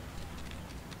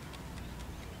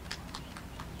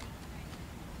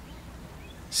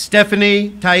 Stephanie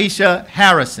Taisha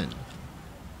Harrison.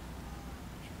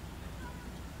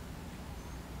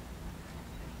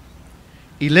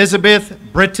 Elizabeth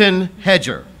Britton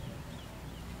Hedger.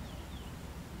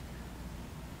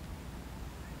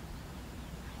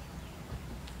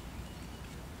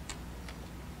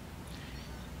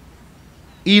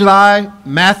 Eli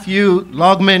Matthew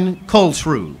Logman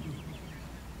Coleshrew.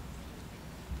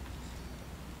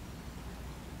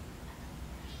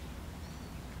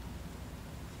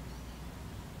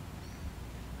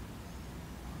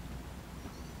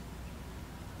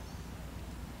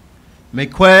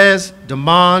 Mequez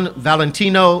Damon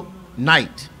Valentino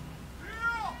Knight.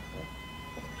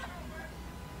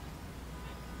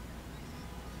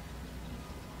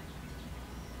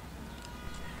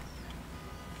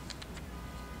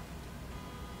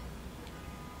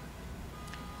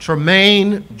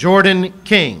 Tremaine Jordan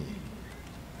King.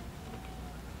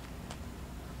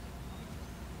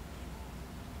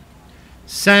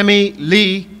 Sammy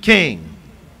Lee King.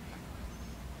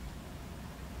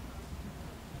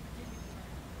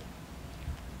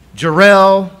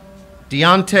 Jarrell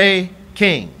Deontay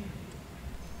King.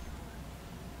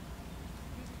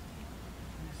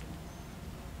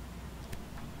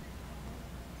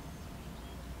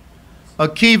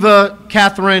 Akiva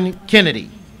Catherine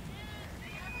Kennedy.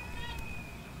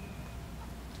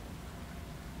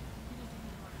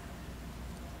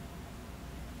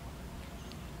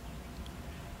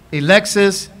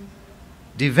 Alexis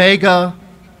DeVega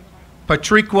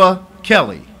Patriqua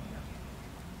Kelly.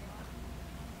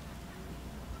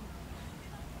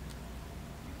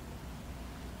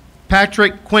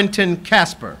 Patrick Quentin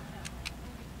Casper.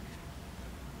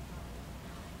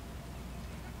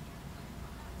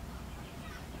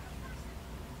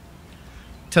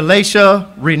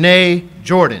 Talasha Renee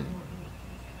Jordan.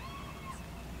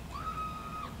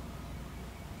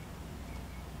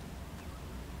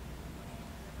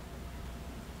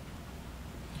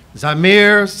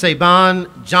 Zamir Saban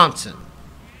Johnson.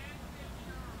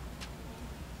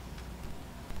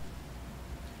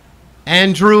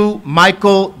 Andrew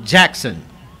Michael Jackson.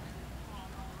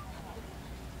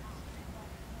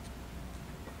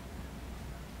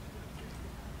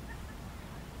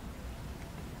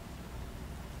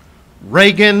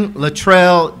 Reagan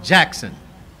Latrell Jackson.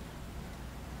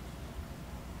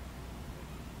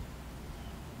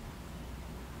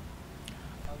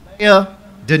 Alea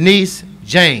Denise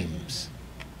James.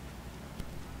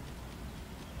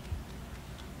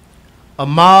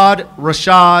 Ahmad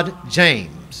Rashad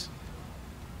James.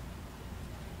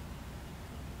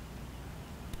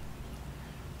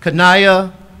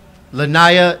 Kanaya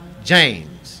Lanaya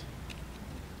James.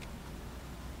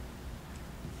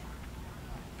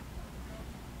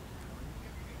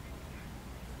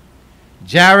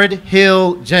 Jared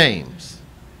Hill James.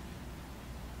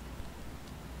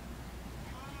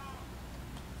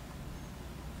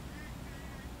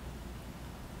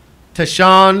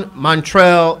 Tashawn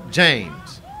Montrell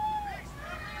James.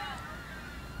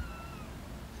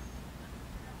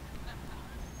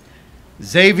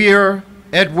 Xavier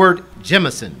Edward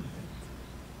Jemison.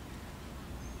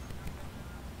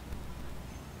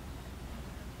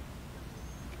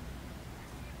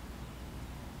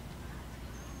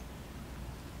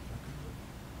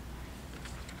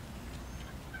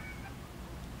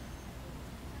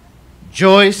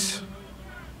 Joyce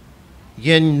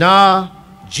Yenna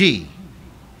G.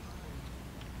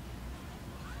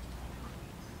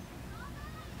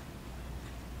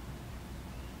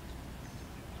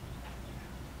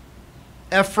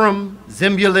 Ephraim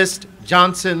Zimbulist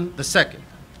Johnson II.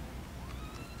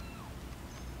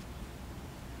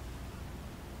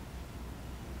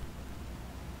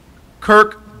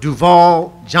 Kirk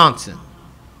Duval Johnson.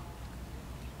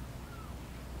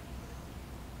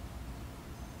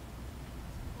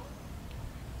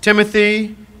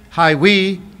 Timothy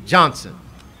Highwee Johnson.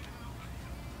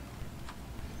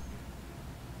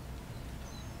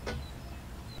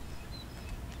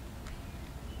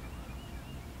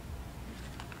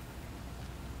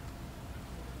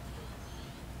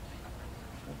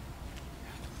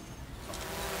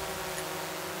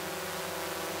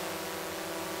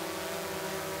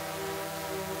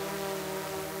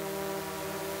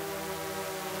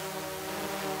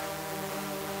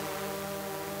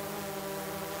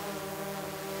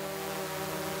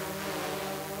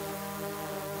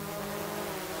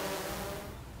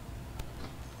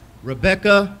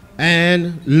 Rebecca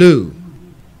Ann Liu.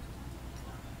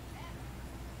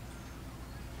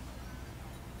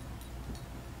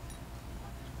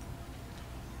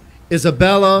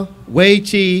 Isabella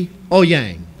Wei-Chi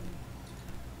Ouyang.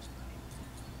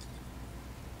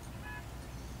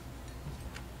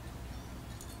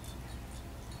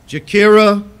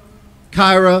 Jakiera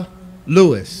Kyra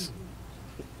Lewis.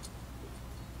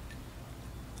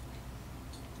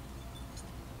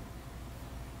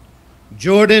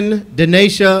 Jordan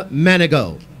Denasia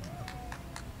Manago.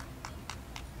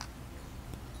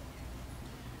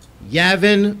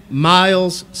 Yavin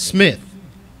Miles Smith.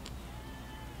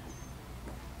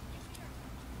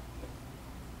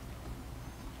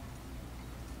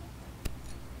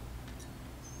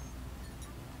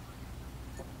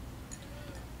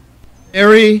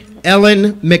 Mary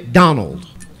Ellen McDonald.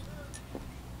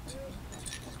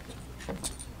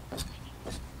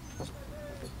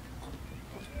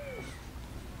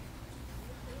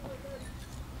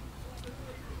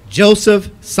 Joseph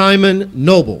Simon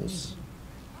Nobles.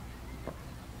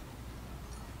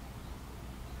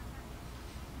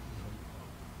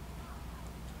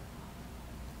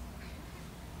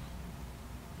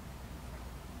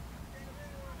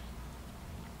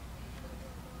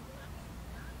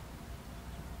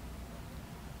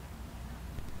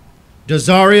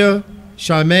 Dazaria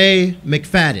Charmaine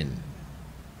McFadden.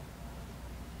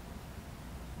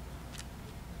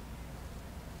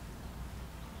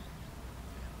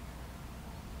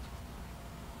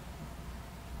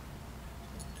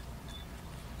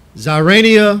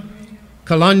 Zyrania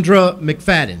Kalandra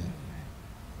McFadden.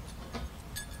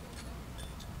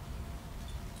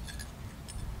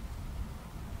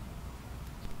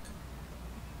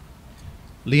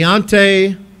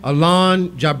 Leonte Alon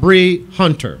Jabri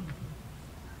Hunter.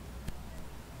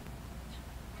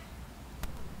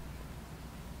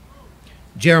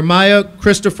 Jeremiah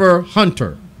Christopher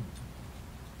Hunter.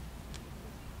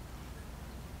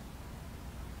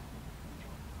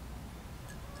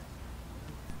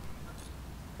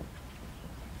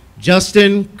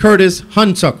 Justin Curtis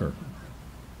Hunsucker.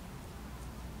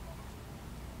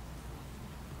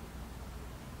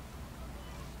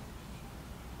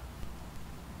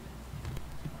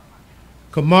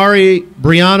 Kamari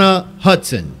Brianna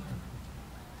Hudson.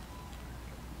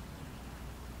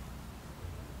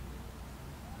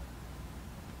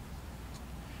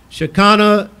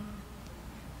 Shakana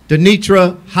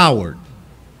Denitra Howard.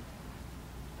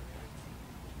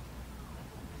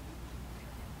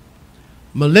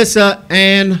 Melissa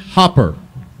Ann Hopper.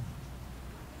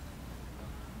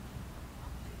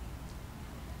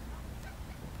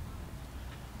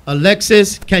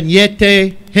 Alexis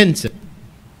Kanyete Henson.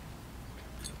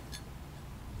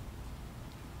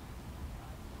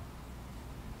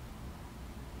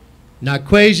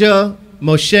 Naquasia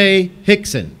Moshe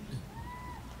Hickson.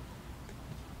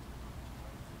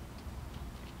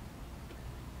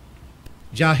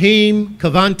 Jaheim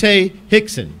Cavante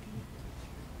Hickson.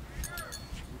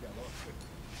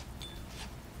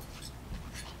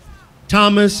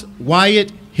 Thomas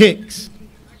Wyatt Hicks.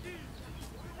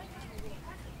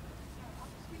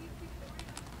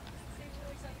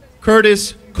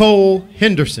 Curtis Cole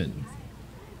Henderson.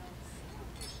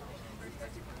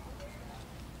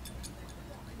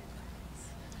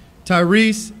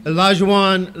 Tyrese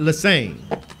Elajuan Lassane.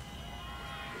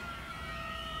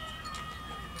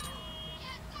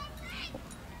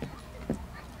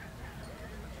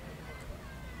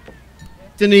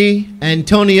 Destiny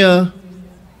Antonia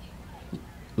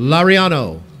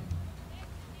Lariano.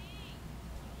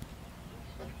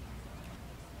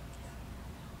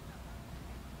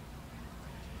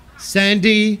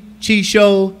 Sandy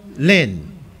Chisho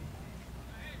Lin.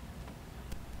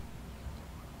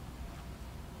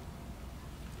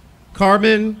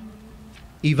 Carmen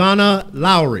Ivana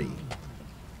Lowry.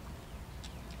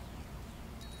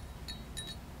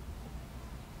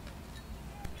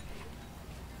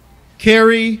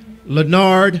 Carrie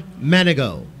Leonard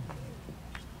Manago.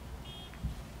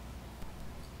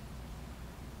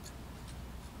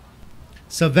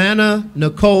 Savannah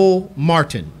Nicole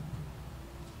Martin.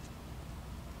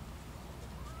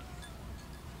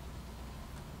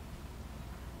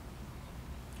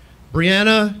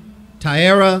 Brianna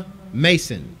Tyara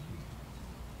Mason.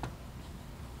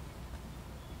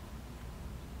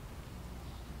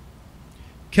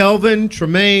 Kelvin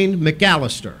Tremaine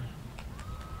McAllister.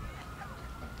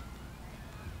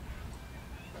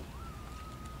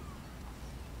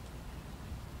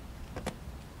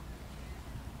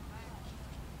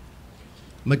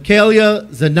 Michaelia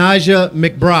Zanaja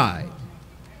McBride.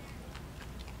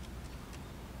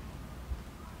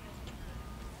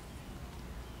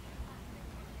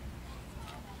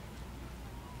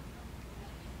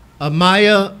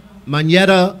 Amaya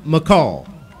Manetta McCall.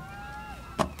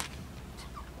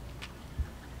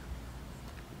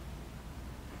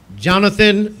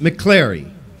 Jonathan McClary.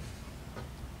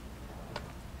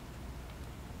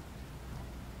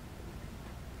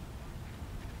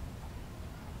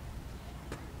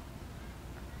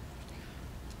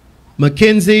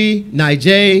 Mackenzie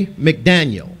Nijay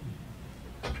McDaniel.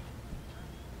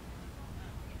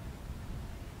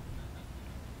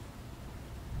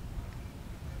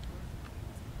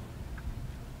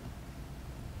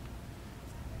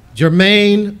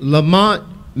 Jermaine Lamont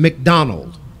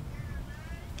McDonald.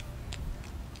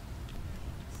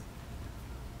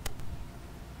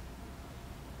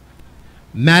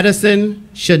 Madison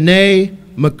Shanae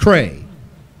McCrae.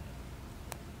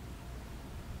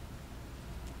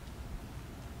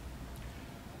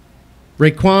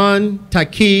 Raekwon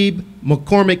Takib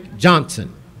McCormick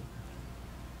Johnson.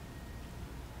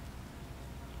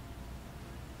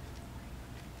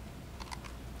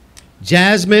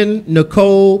 Jasmine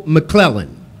Nicole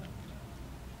McClellan.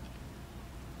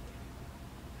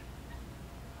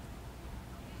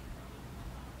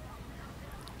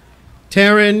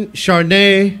 Taryn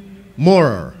Charnay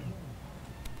Moorer.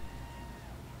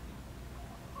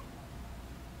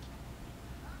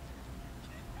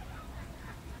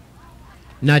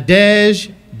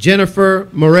 Nadej Jennifer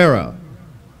Morera.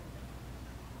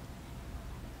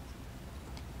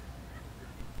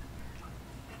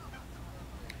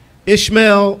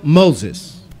 Ishmael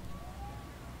Moses.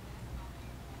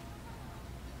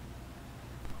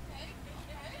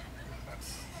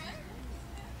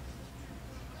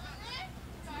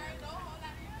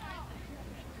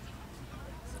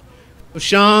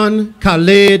 Oshan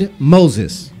Khalid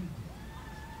Moses.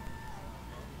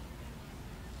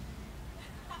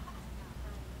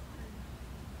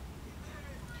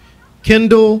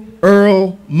 Kendall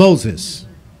Earl Moses.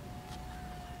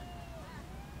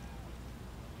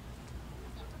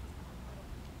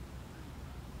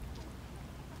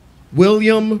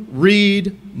 William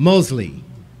Reed Mosley.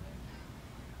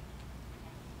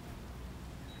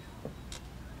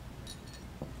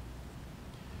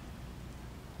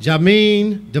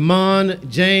 Jameen Damon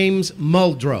James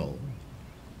Muldrow.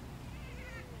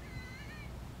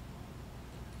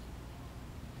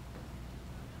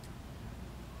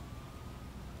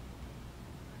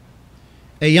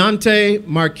 Ayante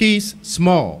Marquise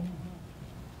Small.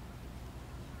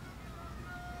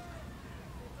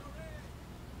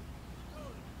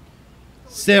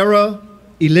 Sarah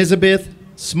Elizabeth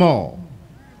Small.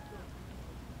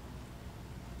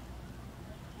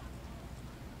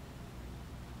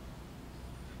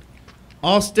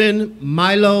 Austin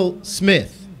Milo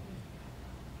Smith.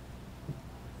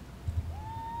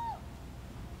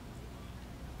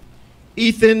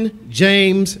 Ethan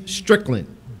James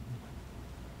Strickland.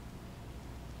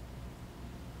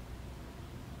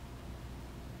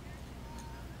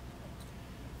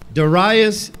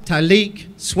 Darius Talik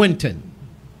Swinton.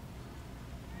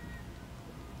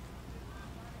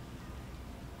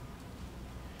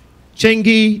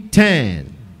 Chengi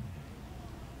Tan.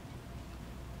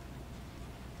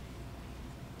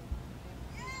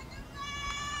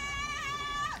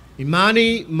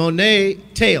 Imani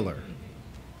Monet Taylor.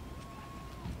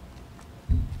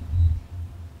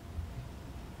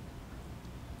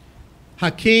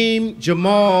 Hakeem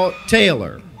Jamal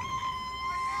Taylor.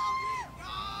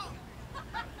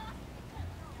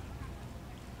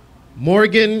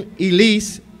 Morgan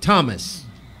Elise Thomas.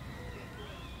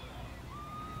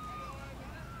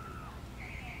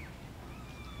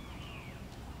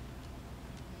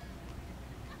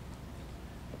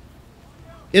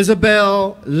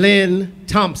 Isabel Lynn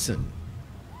Thompson.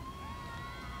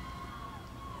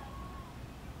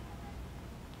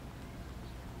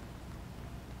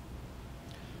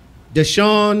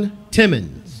 Deshaun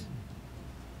Timmons.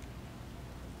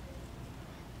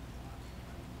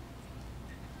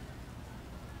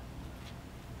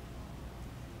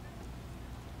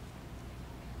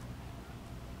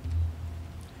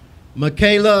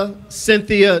 Michaela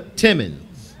Cynthia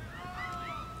Timmons.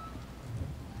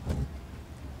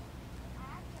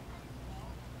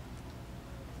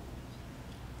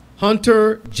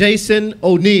 Hunter Jason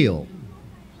O'Neill.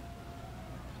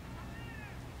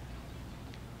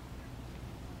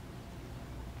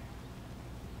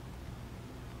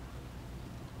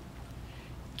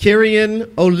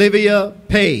 Kyrian Olivia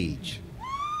Page.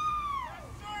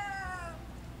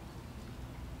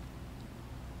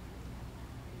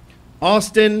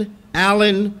 Austin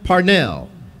Allen Parnell.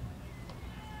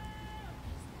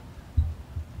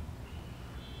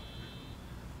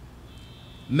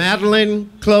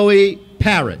 Madeline Chloe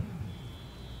Parrott.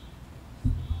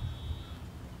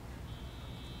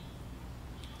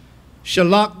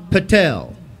 Shalak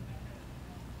Patel.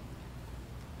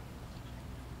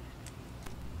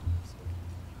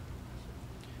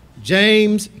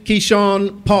 James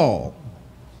Keyshawn Paul.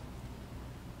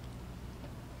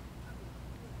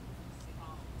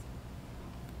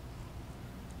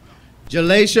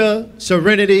 Jalacia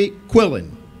Serenity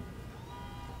Quillen.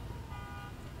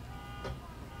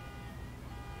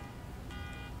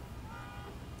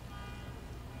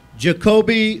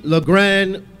 Jacoby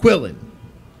LeGrand Quillen.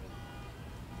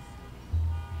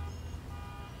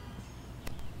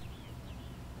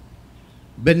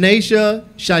 Benacia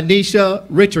Shanisha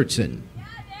Richardson.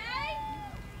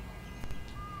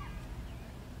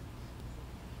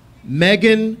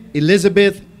 Megan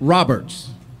Elizabeth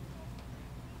Roberts.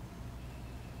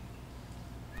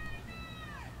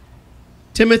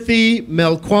 Timothy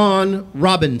Melquan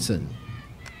Robinson.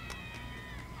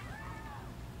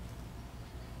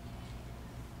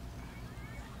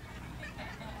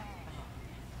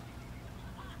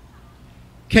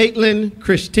 Caitlin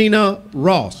Christina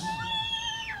Ross.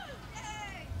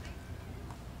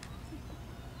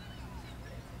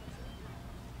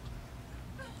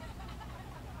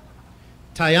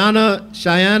 Tiana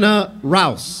Cheyenne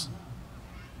Rouse.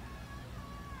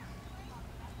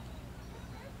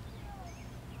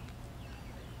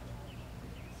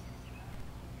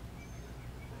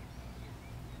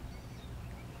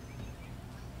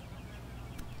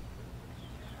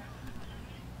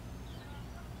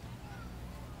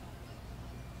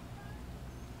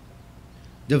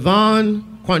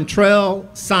 Devon Quantrell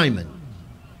Simon.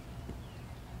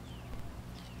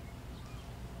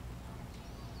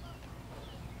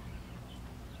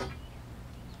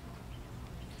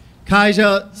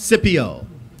 Kaija Scipio.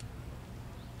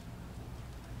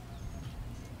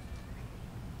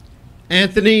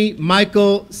 Anthony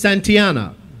Michael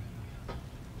Santiana.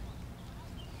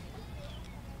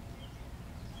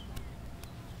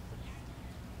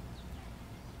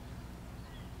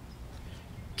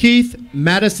 Keith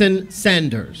Madison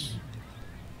Sanders.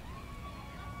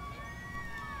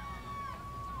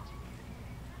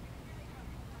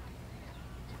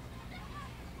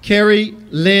 Carrie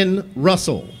Lynn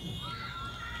Russell.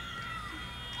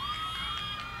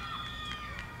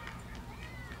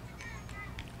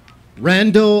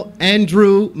 Randall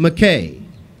Andrew McKay.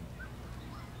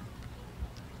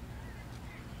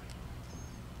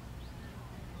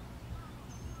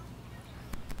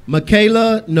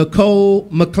 Michaela Nicole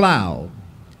McLeod.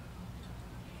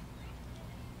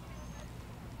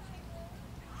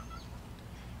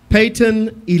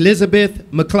 Peyton Elizabeth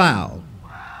McLeod.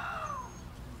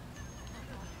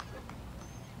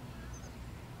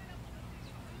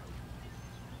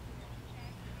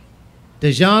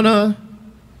 Dejana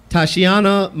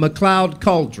Tashiana McLeod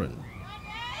Cauldron.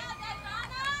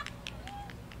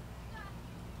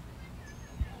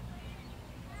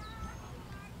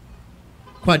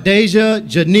 Quadasia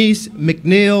Janice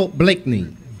McNeil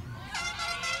Blakeney.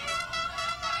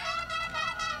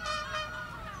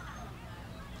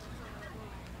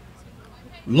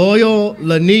 Loyal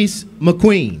Lanice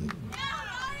McQueen.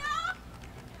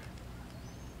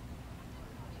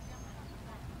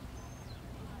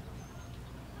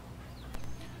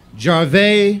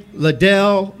 Jarvey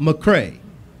Liddell McCrae.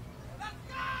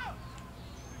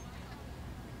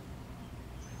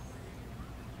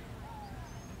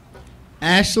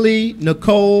 Ashley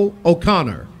Nicole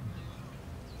O'Connor.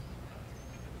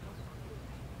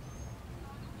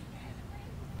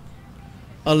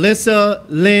 Alyssa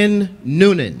Lynn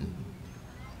Noonan.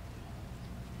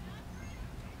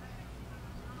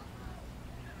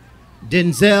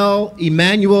 Denzel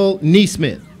Emmanuel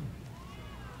Neesmith.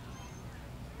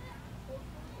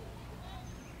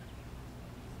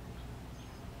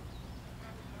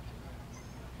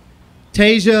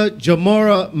 Tasia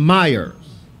Jamora Myers.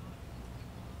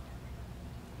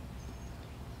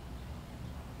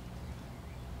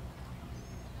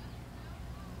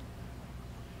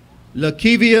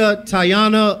 Lakivia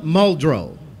Tiana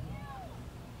Muldrow.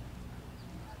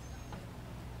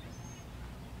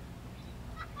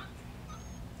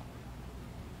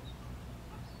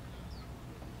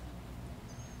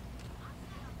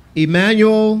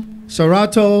 Emmanuel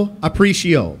Sarato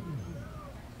Aprecio.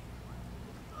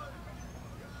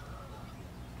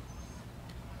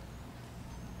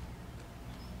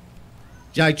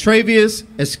 Jaitravius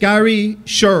Escari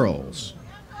Shurls.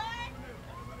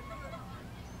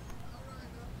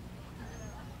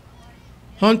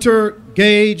 Hunter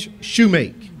Gage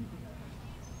Shoemake.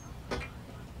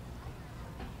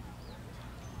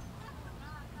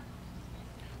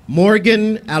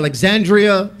 Morgan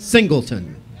Alexandria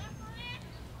Singleton.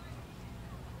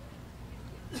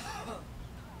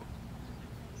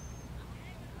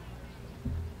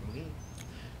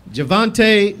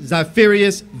 Javante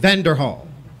Zyphirius Vanderhall.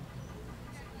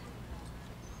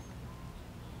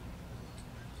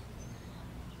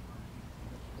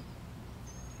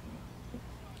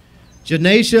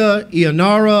 Janasia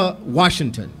Ionara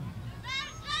Washington.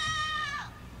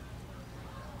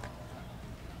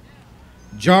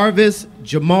 Jarvis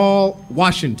Jamal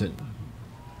Washington.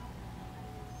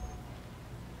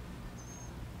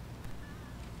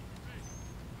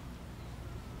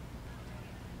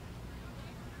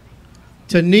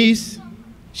 Tanise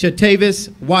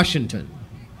Shatavis Washington.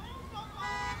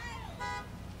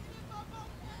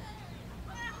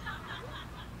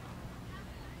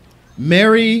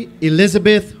 Mary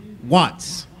Elizabeth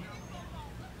Watts.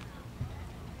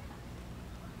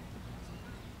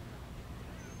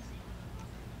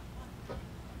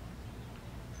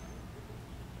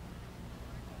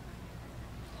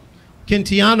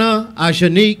 Kintiana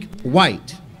Ajanique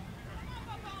White.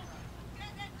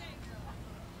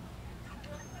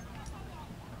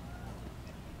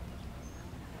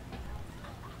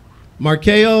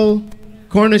 Markeo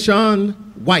Cornishon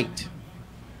White.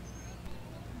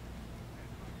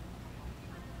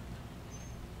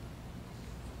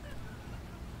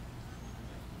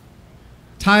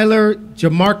 Tyler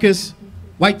Jamarcus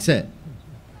Whiteset.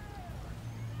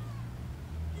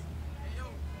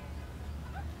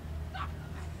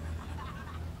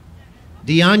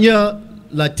 Deanya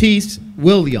Latisse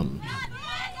Williams.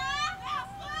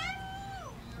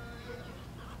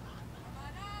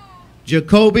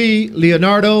 Jacoby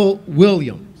Leonardo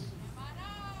Williams.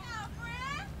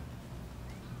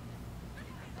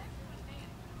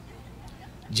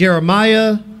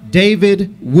 Jeremiah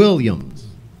David Williams.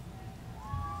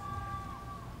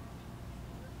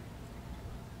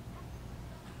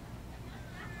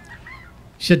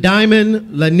 Shadiman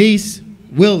Lanice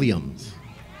Williams.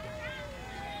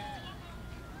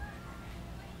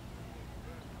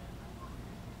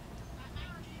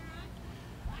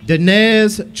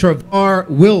 Denez Travar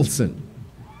Wilson.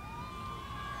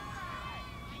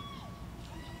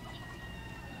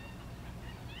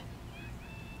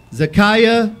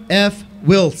 Zakiah F.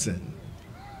 Wilson.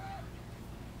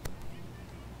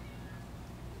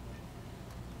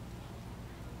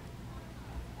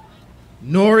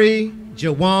 Nori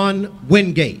Jawan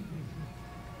Wingate.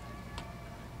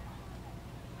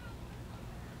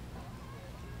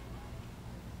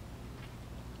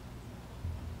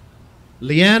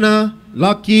 Liana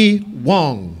Lucky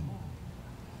Wong.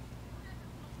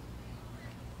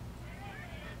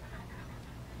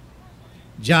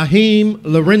 Jaheim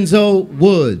Lorenzo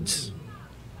Woods.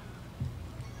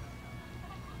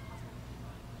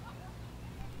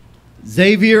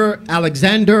 Xavier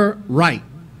Alexander Wright.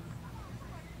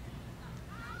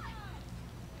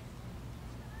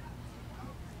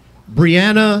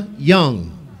 Brianna Young.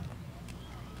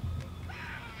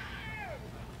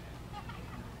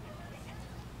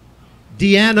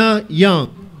 Deanna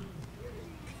Young.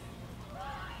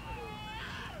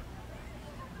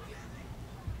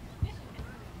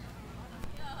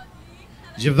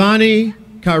 Giovanni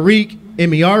Karik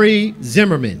Emiari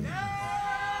Zimmerman.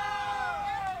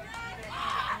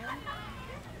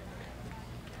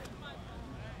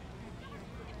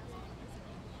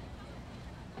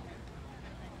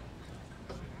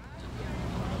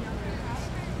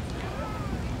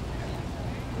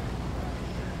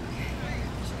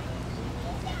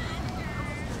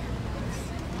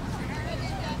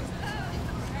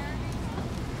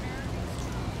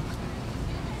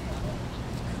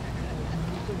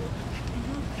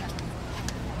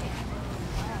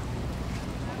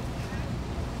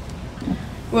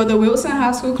 Will the Wilson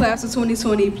High School Class of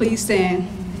 2020 please stand?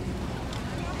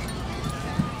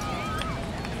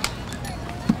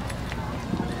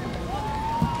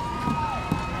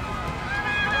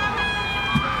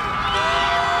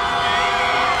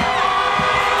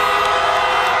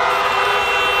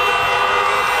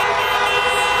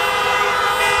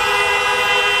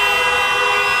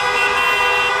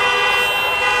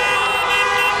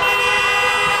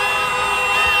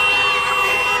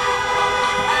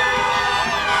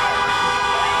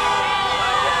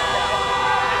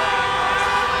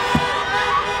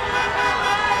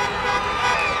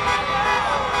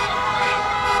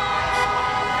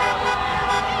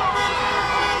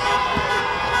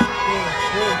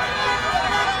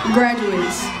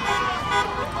 Graduates,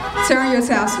 turn your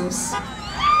tassels.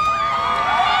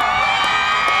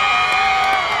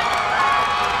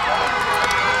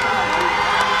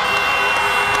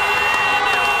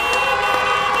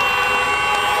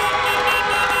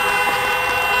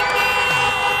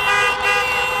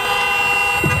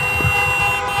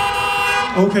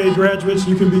 Okay, graduates,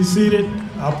 you can be seated.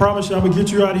 I promise you I'm gonna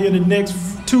get you out here in the next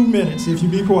 2 minutes if you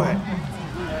be quiet.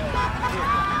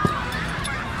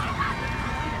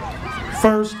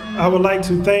 First, I would like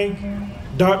to thank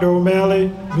Dr. O'Malley,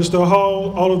 Mr.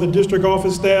 Hall, all of the district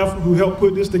office staff who helped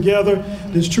put this together.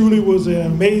 This truly was an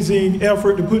amazing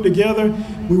effort to put together.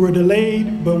 We were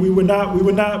delayed, but we would not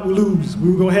lose.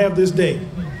 We were going to have this day.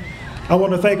 I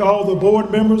want to thank all the board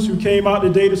members who came out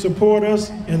today to support us,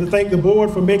 and to thank the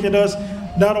board for making us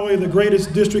not only the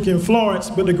greatest district in Florence,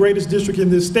 but the greatest district in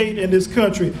this state and this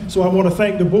country. So I want to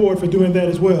thank the board for doing that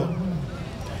as well.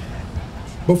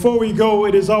 Before we go,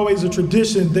 it is always a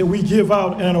tradition that we give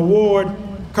out an award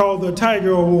called the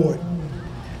Tiger Award.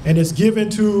 And it's given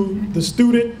to the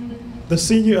student, a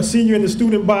senior in the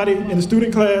student body, in the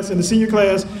student class, in the senior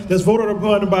class that's voted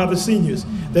upon by the seniors,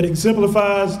 that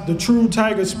exemplifies the true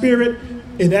Tiger spirit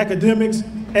in academics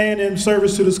and in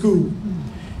service to the school.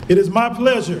 It is my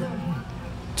pleasure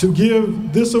to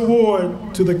give this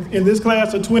award to in this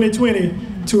class of 2020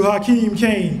 to Hakeem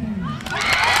Kane.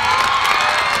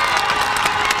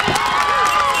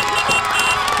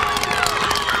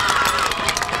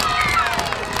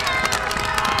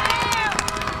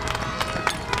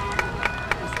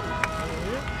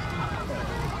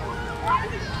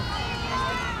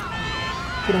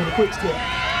 Get on the quick step.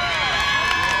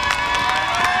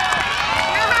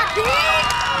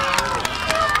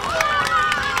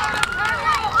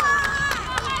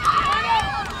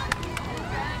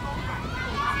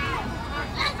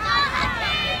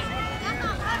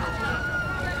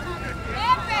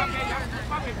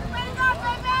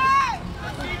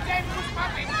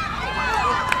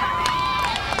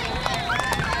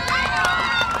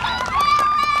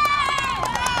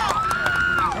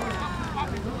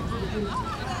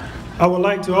 I would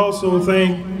like to also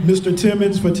thank Mr.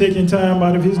 Timmons for taking time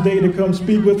out of his day to come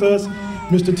speak with us.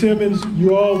 Mr. Timmons,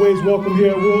 you're always welcome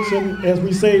here at Wilson. As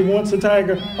we say, once a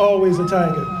Tiger, always a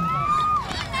Tiger.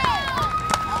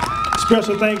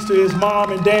 Special thanks to his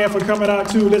mom and dad for coming out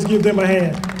too. Let's give them a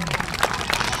hand.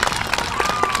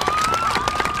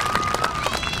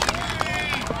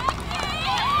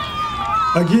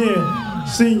 Again,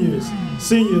 seniors,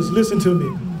 listen to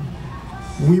me.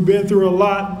 We've been through a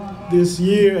lot this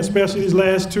year, especially these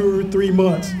last 2 or 3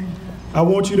 months. I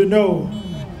want you to know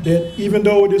that even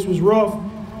though this was rough,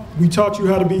 we taught you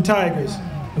how to be Tigers,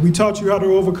 and we taught you how to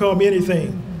overcome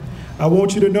anything. I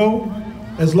want you to know,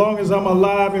 as long as I'm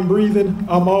alive and breathing,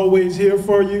 I'm always here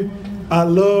for you. I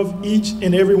love each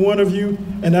and every one of you,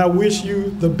 and I wish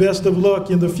you the best of luck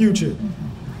in the future.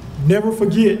 Never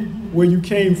forget where you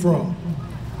came from.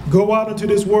 Go out into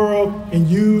this world and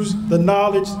use the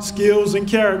knowledge, skills, and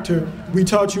character we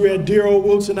taught you at dear old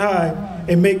Wilson High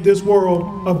and make this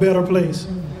world a better place.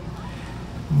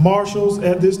 Marshals,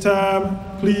 at this time,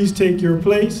 please take your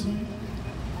place.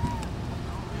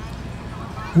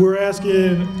 We're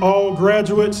asking all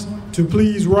graduates to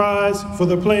please rise for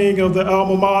the playing of the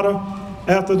Alma Mater.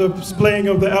 After the playing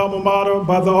of the Alma Mater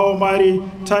by the Almighty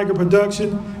Tiger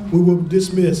Production, we will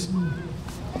dismiss.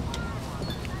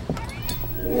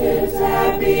 Lift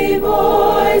happy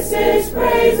voices,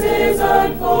 praises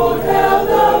unfold, hail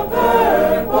the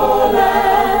purple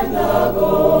and the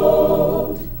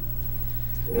gold.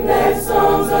 Let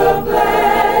songs of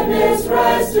gladness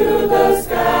rise to the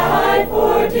sky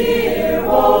for dear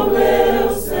old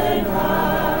Wilson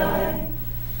High,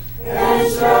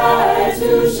 and strive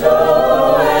to show